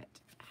glue's wet.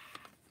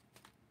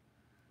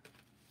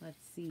 Let's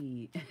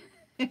see.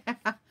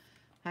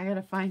 I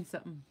gotta find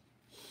something.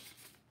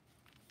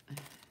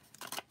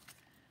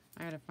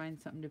 I gotta find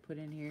something to put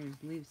in here.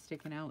 Leaves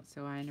sticking out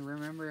so I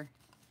remember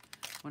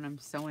when I'm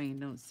sewing.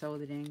 Don't sew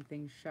the dang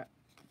thing shut.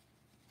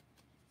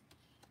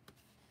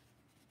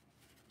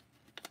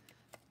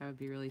 That would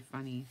be really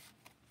funny.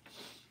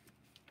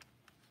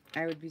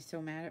 I would be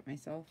so mad at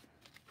myself.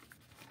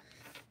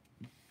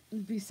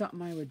 It'd be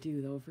something I would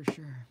do though, for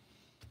sure.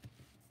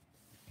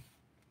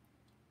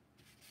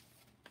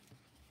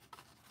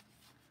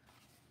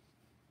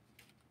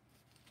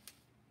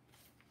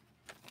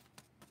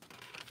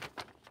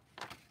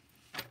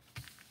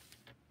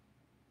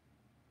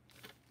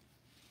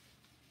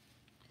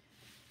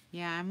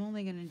 Yeah, I'm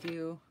only gonna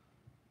do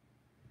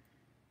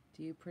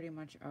you pretty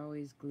much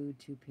always glue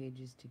 2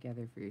 pages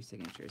together for your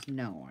signatures?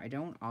 No, I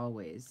don't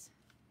always.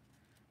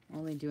 I'm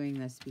only doing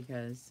this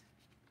because,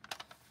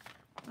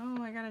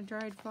 oh, I got a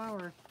dried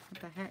flower. What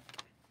the heck?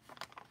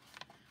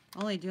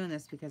 Only doing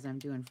this because I'm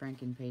doing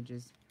Franken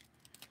pages.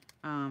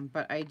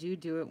 But I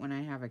do it when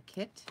I have a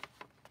kit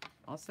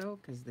also,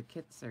 because the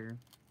kits are,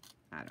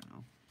 I don't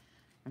know.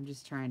 I'm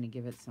just trying to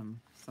give it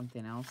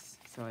something else.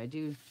 So I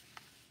do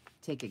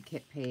take a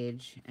kit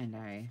page and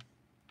I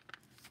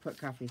put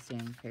coffee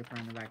stain paper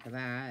on the back of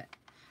that.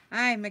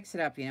 I mix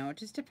it up, you know. It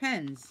just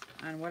depends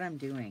on what I'm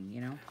doing, you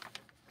know.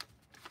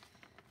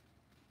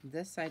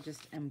 This I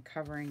just am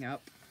covering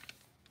up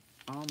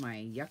all my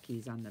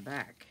yuckies on the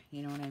back.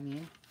 You know what I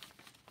mean?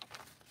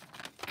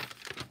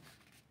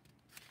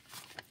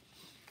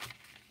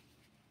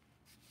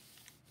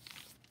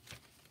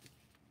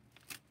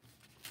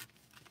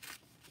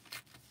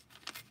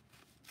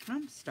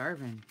 I'm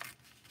starving.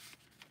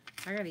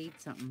 I gotta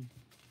eat something.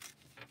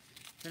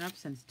 Been up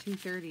since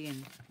 2:30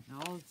 and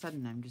all of a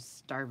sudden I'm just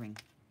starving.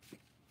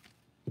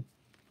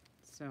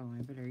 So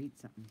I better eat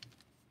something.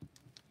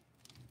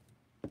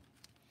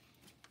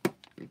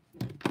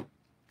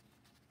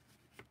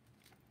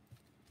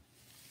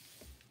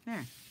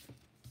 There.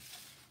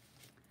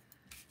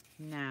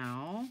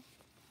 Now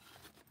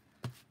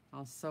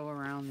I'll sew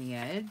around the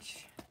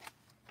edge.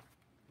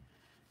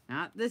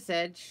 Not this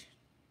edge.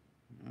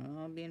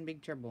 I'll be in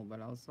big trouble, but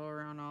I'll sew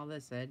around all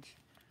this edge.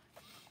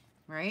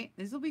 Right?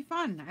 This will be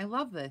fun. I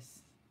love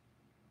this.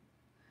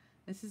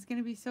 This is going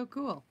to be so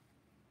cool.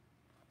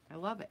 I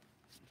love it.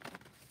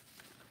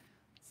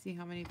 Let's see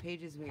how many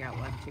pages we got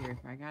left here,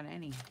 if I got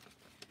any.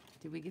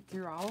 Did we get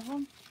through all of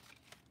them?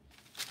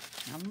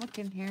 I'm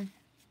looking here.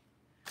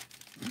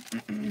 Let's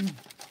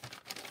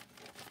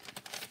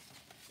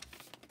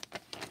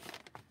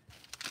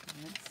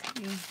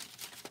see.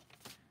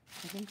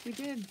 I think we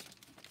did.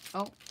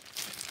 Oh.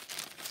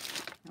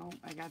 No,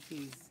 I got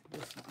these.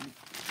 This one.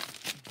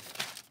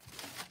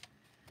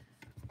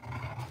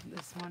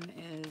 This one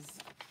is,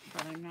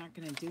 but I'm not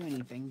going to do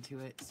anything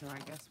to it, so I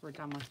guess we're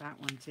done with that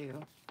one too.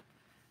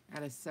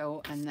 Gotta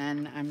sew, and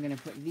then I'm going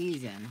to put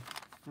these in.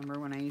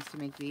 Remember when I used to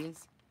make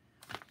these?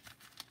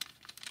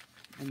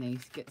 And they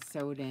get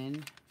sewed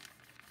in.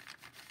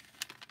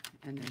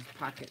 And there's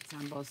pockets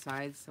on both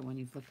sides, so when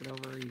you flip it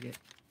over, you get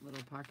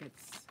little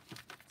pockets.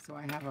 So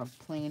I have a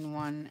plain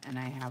one, and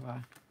I have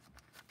a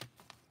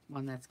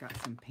one that's got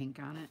some pink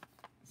on it,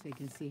 so you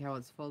can see how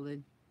it's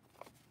folded.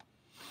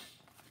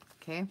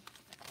 Okay,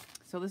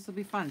 so this will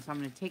be fun. So I'm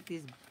going to take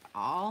these,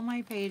 all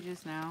my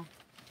pages now.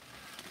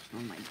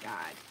 Oh my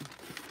God.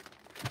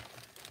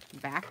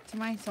 Back to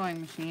my sewing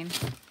machine.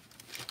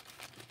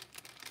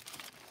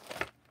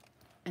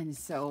 And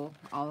sew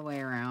all the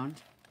way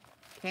around.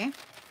 Okay.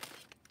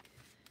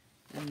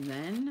 And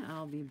then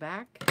I'll be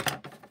back.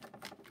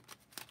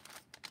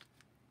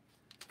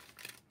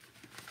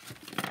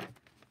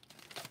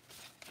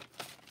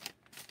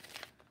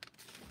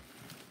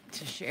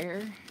 To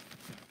share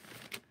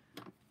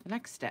the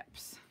next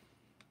steps,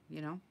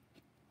 you know.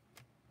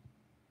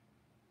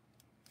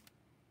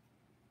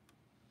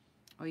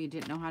 Oh, you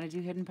didn't know how to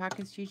do hidden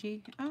pockets,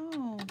 Gigi?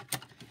 Oh,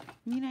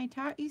 you mean I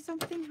taught you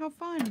something? How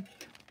fun.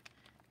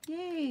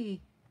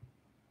 Yay.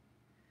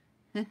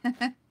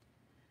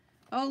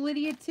 Oh,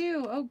 Lydia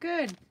too. Oh,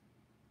 good.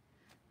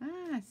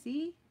 Ah,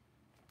 see?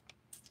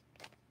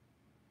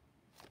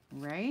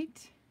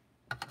 Right?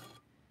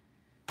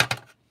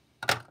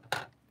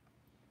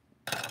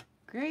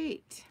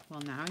 Great.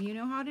 Well, now you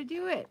know how to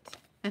do it.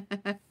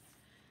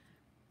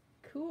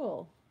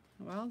 Cool.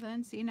 Well,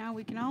 then, see, now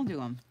we can all do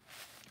them.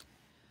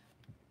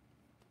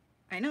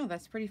 I know,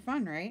 that's pretty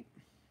fun, right?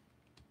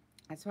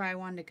 That's why I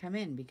wanted to come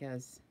in,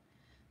 because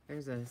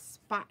there's a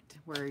spot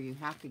where you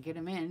have to get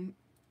them in,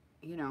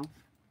 you know.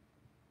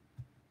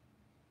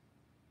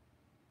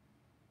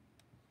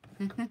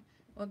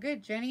 Well,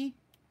 good, Jenny.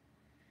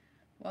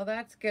 Well,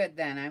 that's good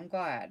then. I'm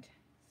glad.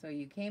 So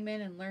you came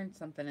in and learned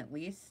something at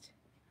least.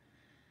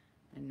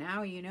 And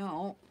now you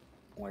know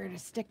where to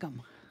stick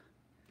them.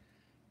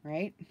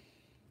 Right?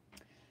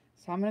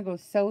 So I'm going to go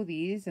sew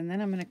these, and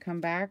then I'm going to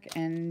come back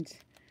and,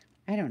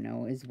 I don't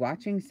know, is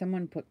watching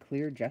someone put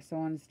clear gesso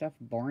on stuff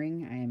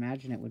boring? I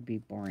imagine it would be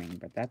boring,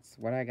 but that's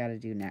what I got to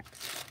do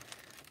next.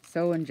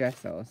 Sew and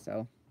gesso,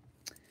 so.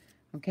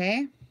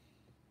 Okay?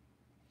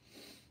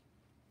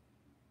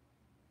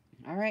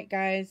 All right,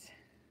 guys.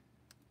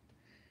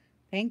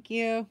 Thank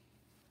you.